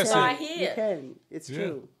sometimes you gotta lesson. start here. You can. It's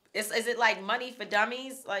true. Is it like money for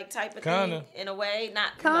dummies, like type of Kinda. thing in a way?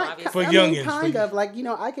 Not Obviously. For I youngins. mean, kind of like,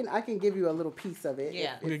 I can give you a little piece of it.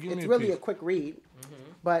 Yeah. It's really a quick read,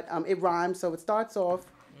 but it rhymes. So it starts off,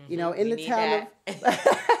 in the town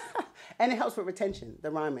of, and it helps with retention,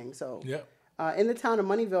 the rhyming. So in the town of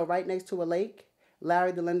Moneyville, right next to a lake,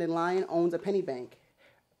 Larry the Linden Lion owns a penny bank.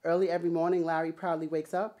 Early every morning, Larry proudly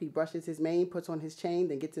wakes up. He brushes his mane, puts on his chain,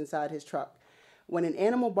 then gets inside his truck. When an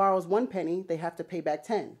animal borrows 1 penny, they have to pay back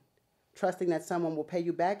 10. Trusting that someone will pay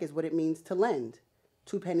you back is what it means to lend.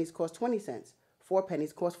 2 pennies cost 20 cents. 4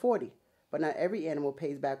 pennies cost 40. But not every animal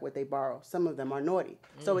pays back what they borrow. Some of them are naughty.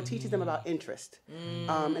 So it teaches them about interest.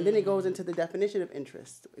 And then it goes into the definition of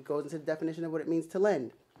interest. It goes into the definition of what it means to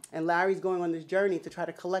lend. And Larry's going on this journey to try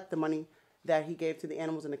to collect the money that he gave to the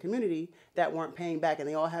animals in the community that weren't paying back. And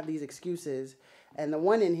they all have these excuses. And the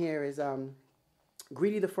one in here is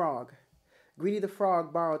Greedy the Frog. Greedy the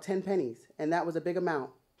Frog borrowed 10 pennies, and that was a big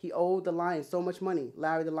amount. He owed the lion so much money,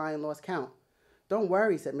 Larry the Lion lost count. Don't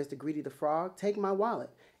worry, said Mr. Greedy the Frog. Take my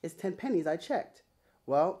wallet. It's 10 pennies I checked.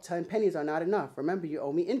 Well, 10 pennies are not enough. Remember, you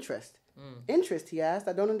owe me interest. Interest, he asked.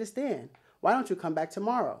 I don't understand. Why don't you come back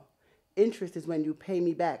tomorrow? Interest is when you pay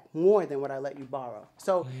me back more than what I let you borrow.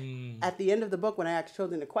 So at the end of the book, when I ask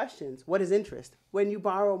children the questions, what is interest? When you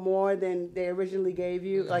borrow more than they originally gave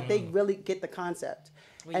you, like they really get the concept.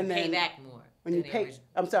 When you pay back more. When you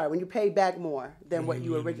pay back more than what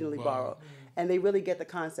you originally borrowed. And they really get the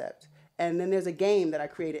concept. And then there's a game that I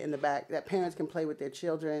created in the back that parents can play with their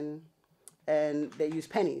children, and they use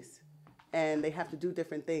pennies. And they have to do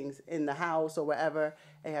different things in the house or wherever.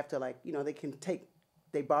 They have to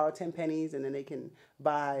they borrow 10 pennies, and then they can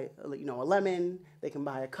buy, a lemon, they can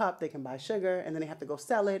buy a cup, they can buy sugar, and then they have to go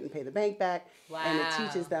sell it and pay the bank back. Wow. And it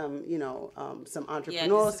teaches them, some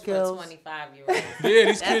entrepreneurial skills. Yeah, this is for 25-year-olds. Yeah,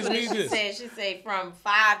 these That's kids what need she this. said. She said from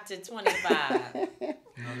 5 to 25.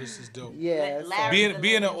 No, this is dope. Yeah.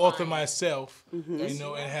 Being an author myself, and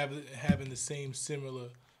having the same similar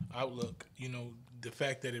outlook, the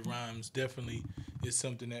fact that it rhymes definitely is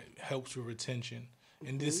something that helps with retention.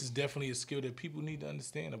 And this is definitely a skill that people need to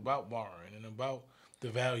understand about borrowing and about the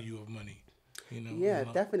value of money. Yeah,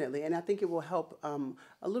 definitely. And I think it will help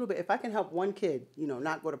a little bit. If I can help one kid,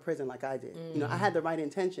 not go to prison like I did. I had the right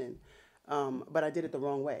intention, but I did it the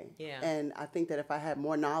wrong way. Yeah. And I think that if I had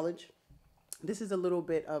more knowledge, this is a little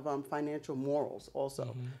bit of financial morals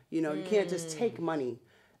also. You can't just take money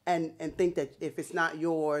and think that if it's not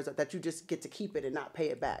yours, that you just get to keep it and not pay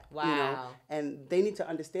it back. Wow. And they need to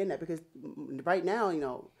understand that, because right now,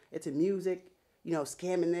 it's in music,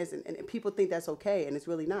 scamming this, and people think that's okay, and it's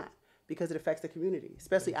really not, because it affects the community,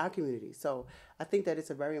 especially our community. So I think that it's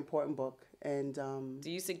a very important book. And do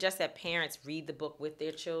you suggest that parents read the book with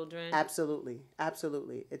their children? Absolutely.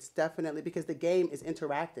 It's definitely, because the game is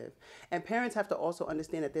interactive. And parents have to also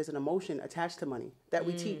understand that there's an emotion attached to money that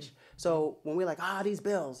we teach. So when we're like, these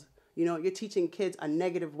bills, you're teaching kids a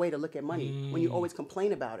negative way to look at money when you always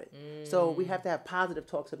complain about it. So we have to have positive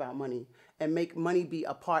talks about money and make money be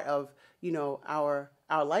a part of,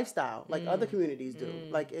 our lifestyle, like other communities do.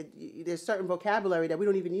 Like there's certain vocabulary that we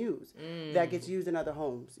don't even use that gets used in other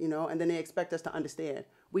homes, and then they expect us to understand.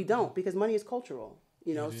 We don't, because money is cultural,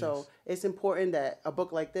 so it's important that a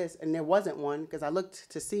book like this, and there wasn't one, because I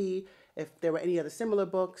looked to see if there were any other similar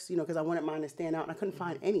books, because I wanted mine to stand out, and I couldn't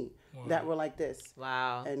find any that were like this.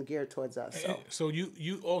 Wow. And geared towards us. So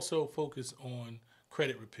you also focus on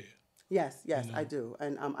credit repair. Yes, I do.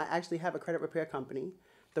 And I actually have a credit repair company,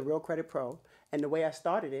 The Real Credit Pro. And the way I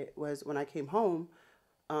started it was when I came home,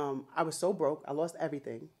 I was so broke, I lost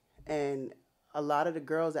everything. And a lot of the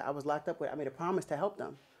girls that I was locked up with, I made a promise to help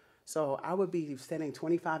them. So I would be sending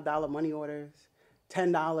 $25 money orders,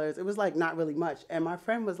 $10. It was like not really much. And my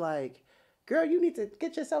friend was like, girl, you need to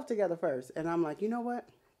get yourself together first. And I'm like, you know what?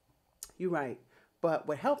 You're right. But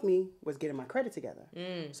what helped me was getting my credit together.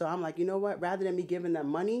 So I'm like, you know what? Rather than me giving them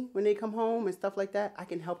money when they come home and stuff like that, I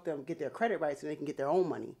can help them get their credit right so they can get their own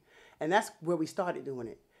money. And that's where we started doing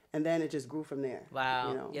it. And then it just grew from there. Wow.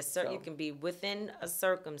 You know? Yes, sir. So, You can be within a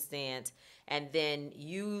circumstance and then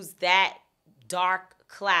use that dark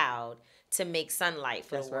cloud to make sunlight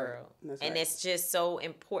for That's the right. world. That's And right. it's just so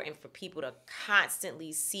important for people to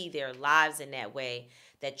constantly see their lives in that way,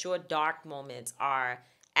 that your dark moments are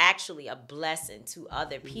actually a blessing to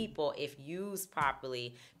other people if used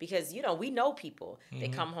properly. Because, you know, we know people. They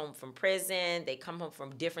come home from prison, they come home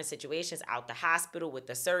from different situations, out the hospital with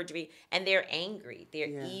the surgery, and they're angry,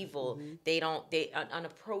 they're evil, they are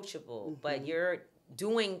unapproachable. But you're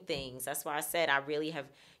doing things. That's why I said I really have,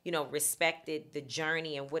 you know, respected the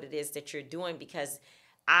journey and what it is that you're doing, because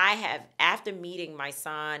I have, after meeting my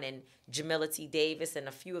son and Jamila T. Davis and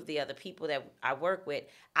a few of the other people that I work with,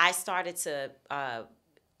 I started to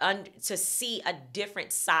see a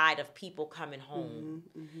different side of people coming home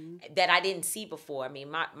that I didn't see before. I mean,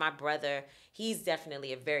 my brother, he's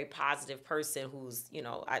definitely a very positive person who's, you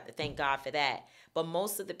know, I thank God for that. But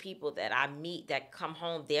most of the people that I meet that come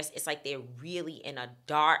home, it's like they're really in a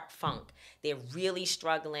dark funk. They're really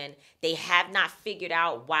struggling. They have not figured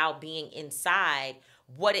out while being inside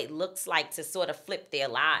what it looks like to sort of flip their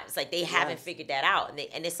lives. Like they haven't figured that out.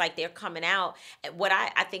 And it's like they're coming out. What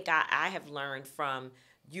I think I have learned from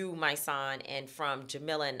you, my son, and from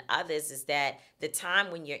Jamila and others is that the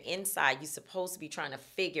time when you're inside, you're supposed to be trying to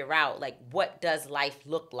figure out, like, what does life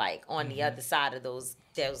look like on the other side of those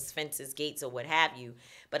fences, gates, or what have you.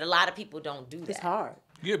 But a lot of people don't do that. it's hard.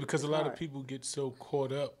 Yeah, because a lot of people get so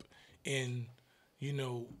caught up in, you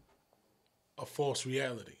know, a false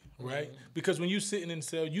reality, right? Because when you're sitting in the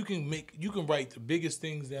cell, you can write the biggest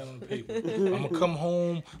things down on the paper. I'm gonna come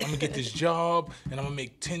home, I'm gonna get this job, and I'm gonna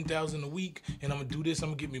make $10,000 a week, and I'm gonna do this, I'm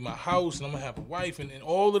gonna get me my house, and I'm gonna have a wife, and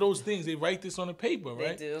all of those things. They write this on the paper,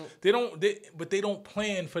 right? They do. But they don't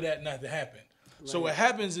plan for that not to happen. Right. So what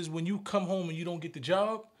happens is when you come home and you don't get the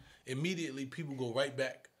job, immediately people go right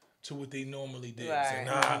back to what they normally did. Right. Say,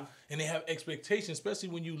 nah. And they have expectations, especially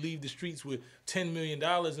when you leave the streets with $10 million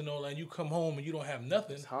and all that, and you come home and you don't have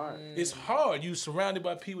nothing. It's hard. It's hard. You're surrounded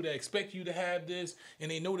by people that expect you to have this,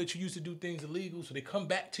 and they know that you used to do things illegal, so they come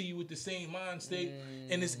back to you with the same mind state.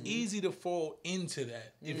 And it's easy to fall into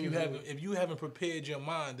that if you haven't prepared your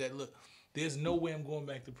mind that, look, there's no way I'm going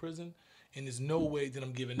back to prison, and there's no way that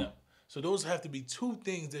I'm giving up. So those have to be two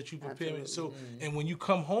things that you prepare. So, and when you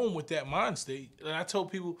come home with that mind state, and I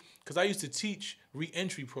told people, because I used to teach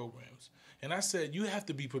re-entry programs, and I said, you have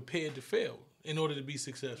to be prepared to fail in order to be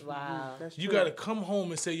successful. Wow. You got to come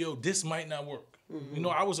home and say, yo, this might not work. You know,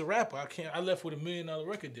 I was a rapper. I left with $1 million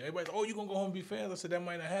record deal. Everybody's, oh, you going to go home and be famous? I said, that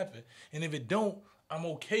might not happen. And if it don't, I'm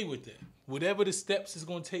okay with that. Whatever the steps it's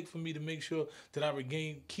going to take for me to make sure that I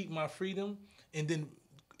keep my freedom, and then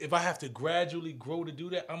if I have to gradually grow to do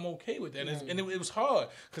that, I'm okay with that. And it was hard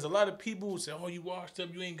because a lot of people would say, oh, you washed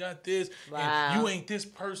up, you ain't got this, and you ain't this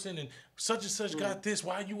person, and such got this,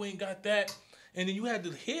 why you ain't got that? And then you had to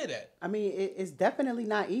hear that. I mean, it's definitely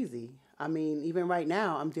not easy. I mean, even right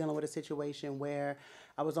now, I'm dealing with a situation where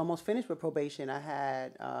I was almost finished with probation. I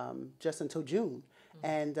had just until June.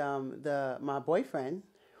 And my boyfriend,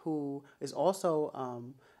 who is also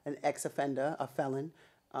an ex-offender, a felon,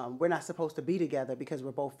 we're not supposed to be together because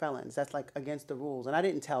we're both felons. That's like against the rules. And I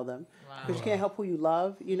didn't tell them because you can't help who you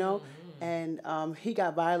love, you know. And he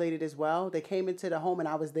got violated as well. They came into the home and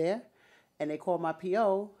I was there, and they called my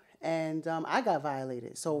PO, and I got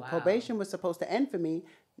violated. So probation was supposed to end for me.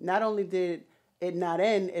 Not only did it not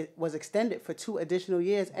end, it was extended for 2 additional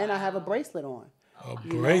years, and I have a bracelet on. A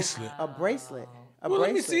bracelet? A bracelet.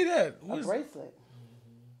 Let me see that. A bracelet.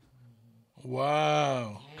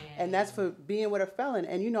 Wow. And that's for being with a felon.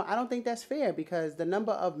 And, you know, I don't think that's fair because the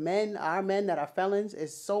number of our men that are felons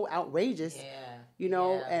is so outrageous. Yeah. You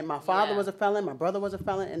know, and my father was a felon, my brother was a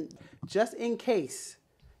felon. And just in case,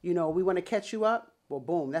 you know, we want to catch you up, well,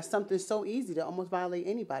 boom. That's something so easy to almost violate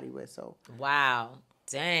anybody with. So. Wow.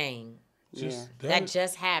 Dang. That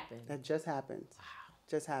just happened. That just happened. Wow.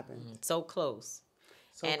 Just happened. So close.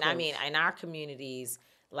 Close. I mean, in our communities,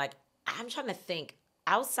 like, I'm trying to think,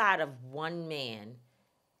 outside of one man,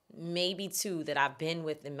 maybe 2 that I've been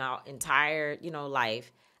with in my entire, you know,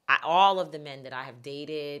 life, all of the men that I have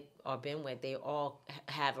dated or been with, they all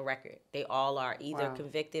have a record. They all are either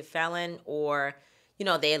convicted felon or, you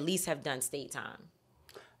know, they at least have done state time.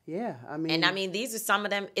 Yeah, I mean. And I mean, these are some of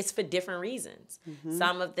them, it's for different reasons.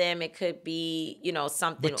 Some of them, it could be, you know,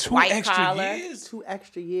 something white collar. 2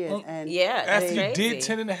 extra years. And after you did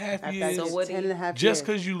 10 and a half years, so 10 and a half just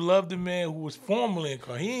because you loved the man who was formerly in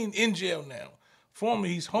car, he ain't in jail now. Formally,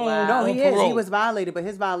 he's home No, on he parole. is. He was violated, but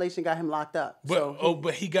his violation got him locked up.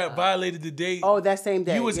 But he got violated the day. Oh, that same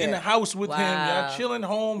day. You was in the house with him. Wow. Y'all chilling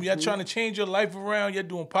home. Y'all trying to change your life around. Y'all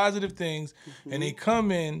doing positive things. And they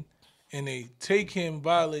come in and they take him,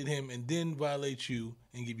 violate him, and then violate you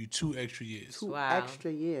and give you 2 extra years. 2 Wow.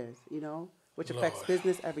 extra years, which affects Lord.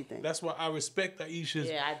 business, everything. That's why I respect Aisha's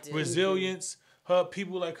Yeah, I do. resilience. Her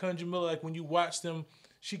people like Kendra Miller, like when you watch them,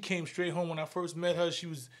 she came straight home. When I first met her,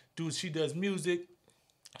 she does music.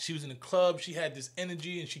 She was in a club. She had this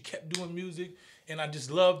energy, and she kept doing music. And I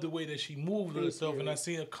just loved the way that she moved with herself. And I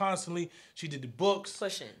see her constantly. She did the books.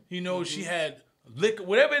 Pushing. She had liquor,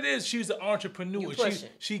 whatever it is. She was an entrepreneur. You pushing.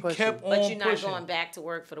 She Pushing. kept on But you're not pushing. going back to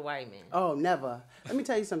work for the white man. Oh, never. Let me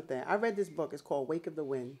tell you something. I read this book. It's called Wake of the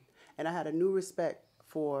Wind. And I had a new respect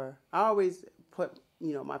for, I always put,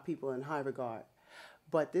 my people in high regard.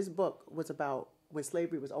 But this book was about when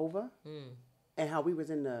slavery was over and how we was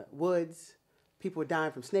in the woods. People were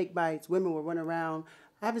dying from snake bites. Women were running around.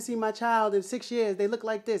 I haven't seen my child in 6 years. They look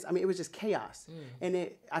like this. I mean, it was just chaos. And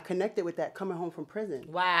I connected with that coming home from prison.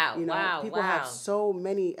 Wow, People have so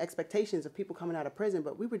many expectations of people coming out of prison,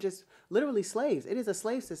 but we were just literally slaves. It is a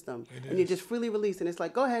slave system. And you're just freely released. And it's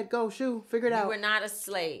like, go ahead, go, shoo, figure it out. You were not a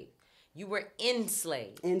slave. You were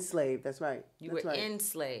enslaved. Enslaved, that's right. You were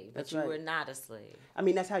enslaved, but That's you right. were not a slave. I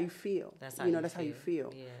mean, that's how you feel. That's how you that's how you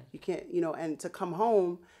feel. Yeah. You can't, and to come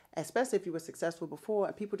home, especially if you were successful before,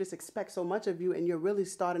 and people just expect so much of you, and you're really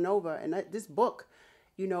starting over. And this book,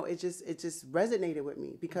 it just resonated with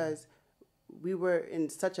me because we were in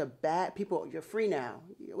such a bad. People, you're free now.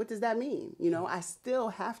 What does that mean? I still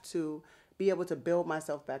have to be able to build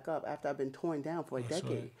myself back up after I've been torn down for a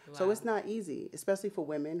decade. Right. So it's not easy, especially for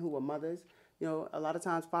women who are mothers. A lot of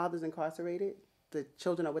times fathers incarcerated. The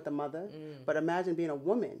children are with the mother. But imagine being a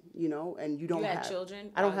woman, and you don't You had have children?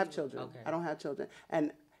 I don't have children. Okay. I don't have children.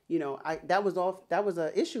 And that was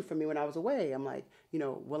an issue for me when I was away. I'm like,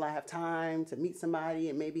 will I have time to meet somebody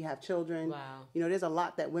and maybe have children? Wow. There's a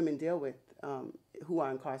lot that women deal with who are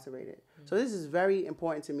incarcerated. So this is very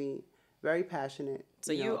important to me, very passionate.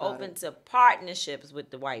 So you're about open it. to partnerships with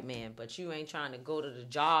the white man, but you ain't trying to go to the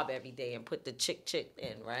job every day and put the chick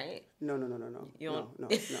in, right? No. You don't- No.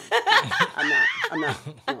 I'm not.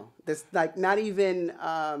 No. That's like not even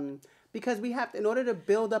because we have to, in order to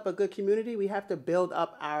build up a good community, we have to build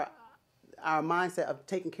up our mindset of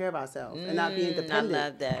taking care of ourselves and not being dependent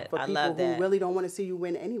love that. for I people love who that. really don't want to see you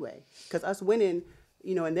win anyway. Because us winning,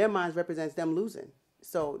 in their minds represents them losing.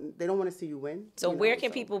 So they don't want to see you win. So where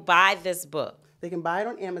can people buy this book? They can buy it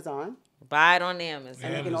on Amazon. Buy it on Amazon.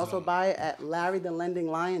 And they can also buy it at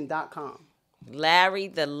LarryTheLendingLion.com.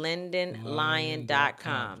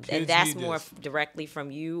 LarryTheLendingLion.com. Kids And that's need more this. directly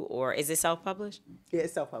from you, or is it self-published? Yeah,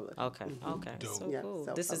 it's self-published. Okay, okay. Dope. So Yeah, cool.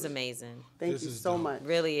 This is self-published. amazing. Thank This you is so dope. much.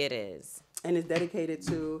 Really, it is. And it's dedicated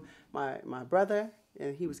to my brother,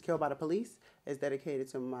 and he was killed by the police. It's dedicated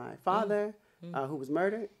to my father, who was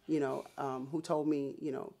murdered, who told me,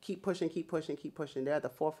 keep pushing. They're at the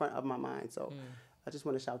forefront of my mind. So I just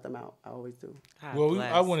want to shout them out. I always do. God Well,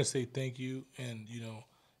 bless. I want to say thank you, and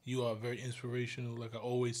you are very inspirational. Like I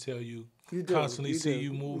always tell you, You do, constantly you see do.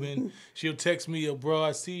 you moving. She'll text me, "Yo, bro,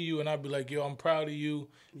 I see you," and I'll be like, "Yo, I'm proud of you."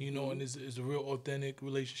 And it's a real authentic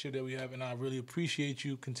relationship that we have, and I really appreciate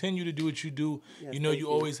you. Continue to do what you do. Yes, you thank you you.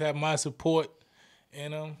 always have my support,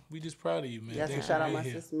 and we just proud of you, man. Yes, Thanks and for shout out being my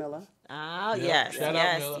here. sis Miller. Oh, Yep. yes, Shout out,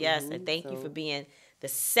 yes, Miller. yes. And thank you So- for being the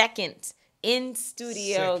second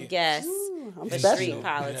in-studio Second. guest I'm for special. Street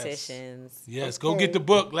Politicians. Yes, go Okay. get the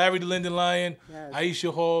book, Larry the Linden Lion, Yes.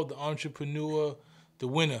 Aisha Hall, the entrepreneur, the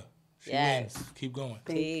winner. She Yes. wins. Keep going.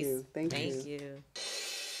 Thank Peace. you. Thank you. you.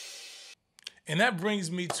 And that brings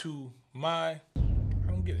me to I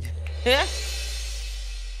don't get it.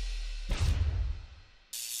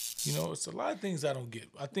 It's a lot of things I don't get.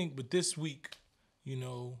 I think, but this week,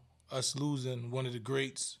 us losing one of the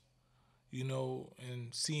greats, and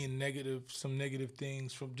seeing some negative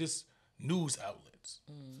things from just news outlets,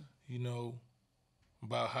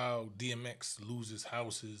 about how DMX loses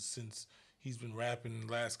houses since he's been rapping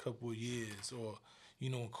the last couple of years, or,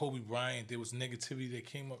 when Kobe Bryant, there was negativity that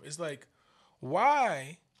came up. It's like,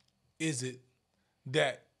 why is it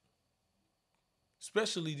that,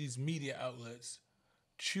 especially these media outlets,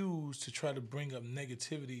 choose to try to bring up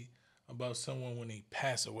negativity about someone when they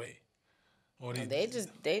pass away? Or Listen,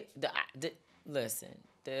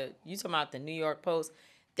 you talking about the New York Post,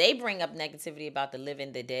 they bring up negativity about the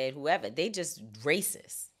living, the dead, whoever. They just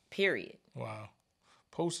racist, period. Wow.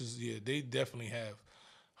 Posters, yeah, they definitely have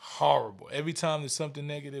horrible. Every time there's something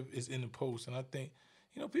negative, it's in the post. And I think,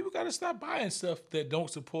 people got to stop buying stuff that don't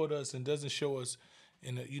support us and doesn't show us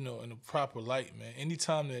in a proper light, man.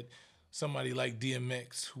 Anytime that somebody like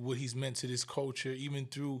DMX, what he's meant to this culture, even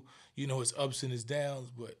through, you know, his ups and his downs,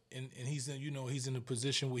 but and he's in, you know, he's in a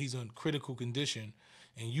position where he's in critical condition,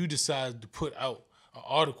 and you decide to put out an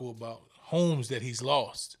article about homes that he's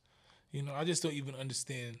lost. You know, I just don't even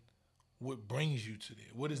understand what brings you to there.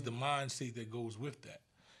 What is the mind state that goes with that?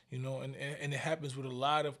 You know, and it happens with a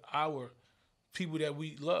lot of our people that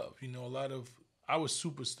we love. You know, a lot of our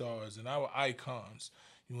superstars and our icons.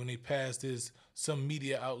 You know, when they pass, there's some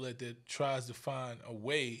media outlet that tries to find a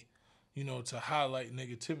way, you know, to highlight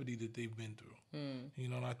negativity that they've been through. You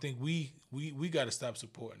know, and I think we got to stop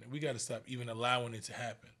supporting it. We got to stop even allowing it to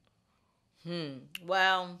happen.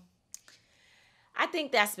 Well, I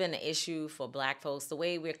think that's been an issue for Black folks. The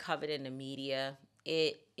way we're covered in the media,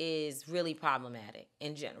 it is really problematic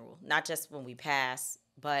in general, not just when we pass,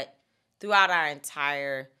 but throughout our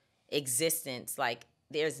entire existence. Like,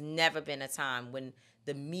 there's never been a time when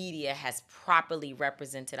the media has properly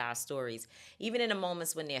represented our stories. Even in the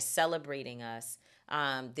moments when they're celebrating us,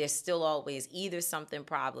 there's still always either something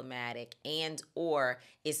problematic and or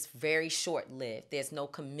it's very short-lived. There's no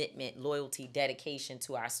commitment, loyalty, dedication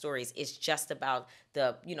to our stories. It's just about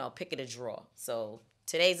the, you know, pick of the draw. So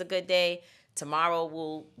today's a good day. Tomorrow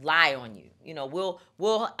we'll lie on you. You know,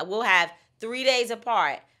 we'll have 3 days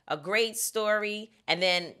apart a great story and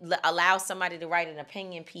then allow somebody to write an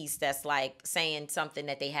opinion piece that's like saying something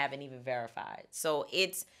that they haven't even verified. So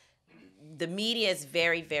the media is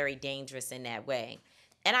very, very dangerous in that way.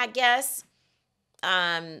 And I guess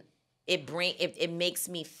it makes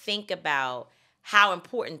me think about how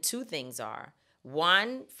important two things are.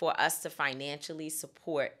 One, for us to financially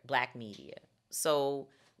support Black media. So,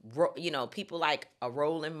 you know, people like a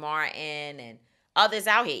Roland Martin and others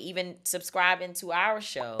out here, even subscribing to our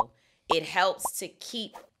show, it helps to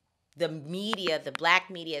keep the media, the Black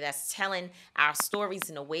media that's telling our stories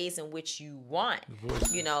in the ways in which you want.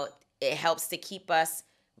 You know, it helps to keep us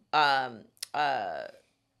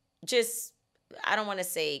just, I don't want to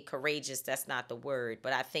say courageous, that's not the word,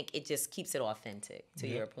 but I think it just keeps it authentic, to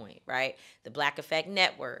your point, right? The Black Effect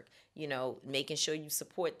Network, you know, making sure you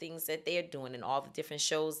support things that they're doing and all the different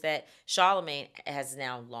shows that Charlemagne has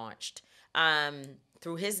now launched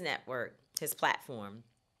through his network, his platform.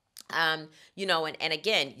 You know, and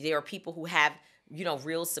again, there are people who have, you know,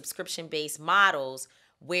 real subscription-based models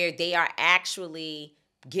where they are actually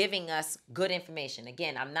giving us good information.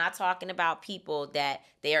 Again, I'm not talking about people that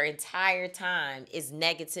their entire time is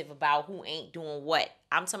negative about who ain't doing what.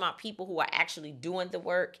 I'm talking about people who are actually doing the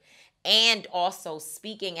work and also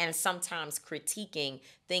speaking and sometimes critiquing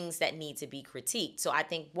things that need to be critiqued. So I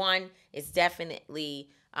think one is definitely,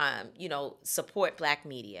 you know, support Black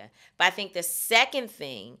media. But I think the second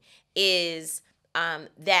thing is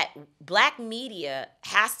that Black media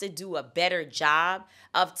has to do a better job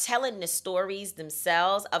of telling the stories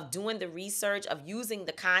themselves, of doing the research, of using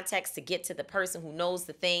the context to get to the person who knows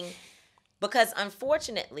the thing. Because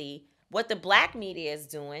unfortunately, what the Black media is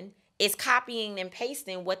doing is copying and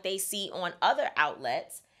pasting what they see on other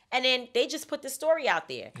outlets, and then they just put the story out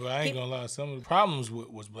there. Well, I ain't gonna lie, some of the problems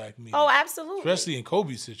was Black media. Oh, absolutely. Especially in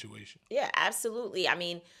Kobe's situation. Yeah, absolutely. I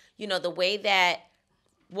mean, you know, the way that,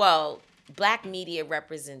 well, Black media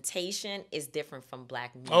representation is different from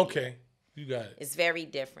Black media. Okay, you got it. It's very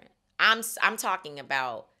different. I'm talking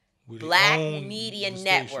about With Black their own media station.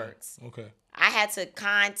 networks. Okay. I had to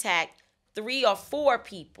contact 3 or 4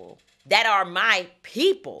 people that are my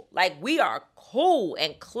people. Like, we are cool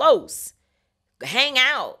and close, hang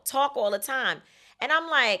out, talk all the time. And I'm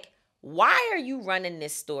like, why are you running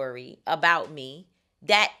this story about me?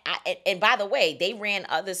 And by the way, they ran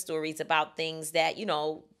other stories about things that, you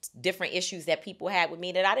know, different issues that people had with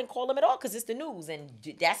me that I didn't call them at all because it's the news and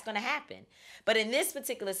that's going to happen. But in this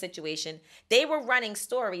particular situation, they were running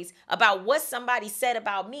stories about what somebody said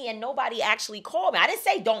about me and nobody actually called me. I didn't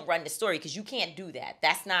say don't run the story because you can't do that.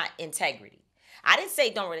 That's not integrity. I didn't say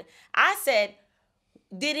don't run it. I said,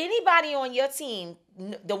 did anybody on your team,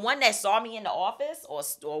 the one that saw me in the office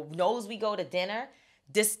or knows we go to dinner,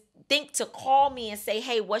 just think to call me and say,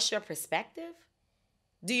 hey, what's your perspective?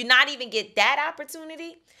 Do you not even get that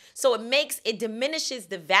opportunity? So it diminishes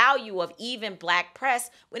the value of even Black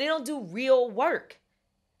press when they don't do real work.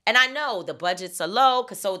 And I know the budgets are low,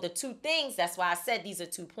 so the two things, that's why I said these are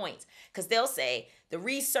 2 points. Because they'll say the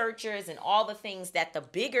researchers and all the things that the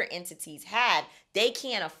bigger entities have, they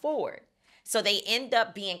can't afford. So they end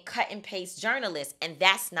up being cut and paste journalists, and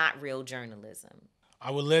that's not real journalism.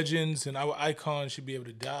 Our legends and our icons should be able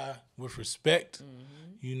to die with respect,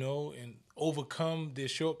 you know, and overcome their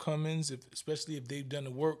shortcomings, especially if they've done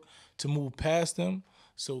the work to move past them.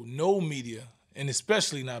 So no media, and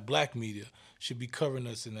especially not Black media, should be covering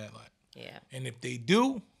us in that light. Yeah. And if they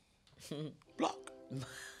do, Block.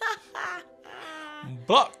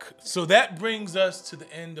 Block. So that brings us to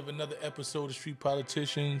the end of another episode of Street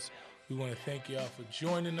Politicians. We want to thank y'all for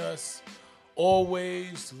joining us.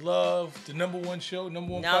 Always love the #1 show,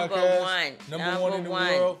 #1 podcast, number one in the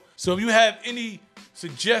world. So if you have any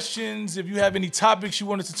suggestions, if you have any topics you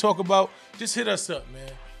want us to talk about, just hit us up,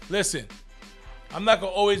 man. Listen, I'm not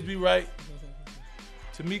gonna always be right.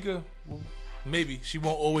 Tamika, maybe she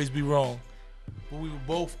won't always be wrong, but we will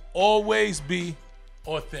both always be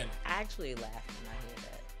authentic. I actually laugh when I hear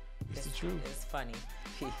that. It's the truth. It's funny.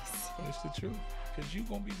 Peace. It's the truth. Because you're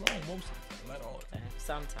going to be wrong most of the time, not all the time.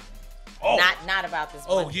 Sometimes. Oh. Not about this.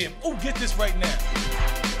 Oh, yeah. Oh, get this right now.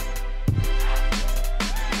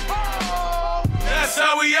 That's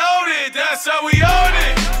how we own it. That's how we own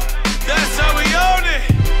it.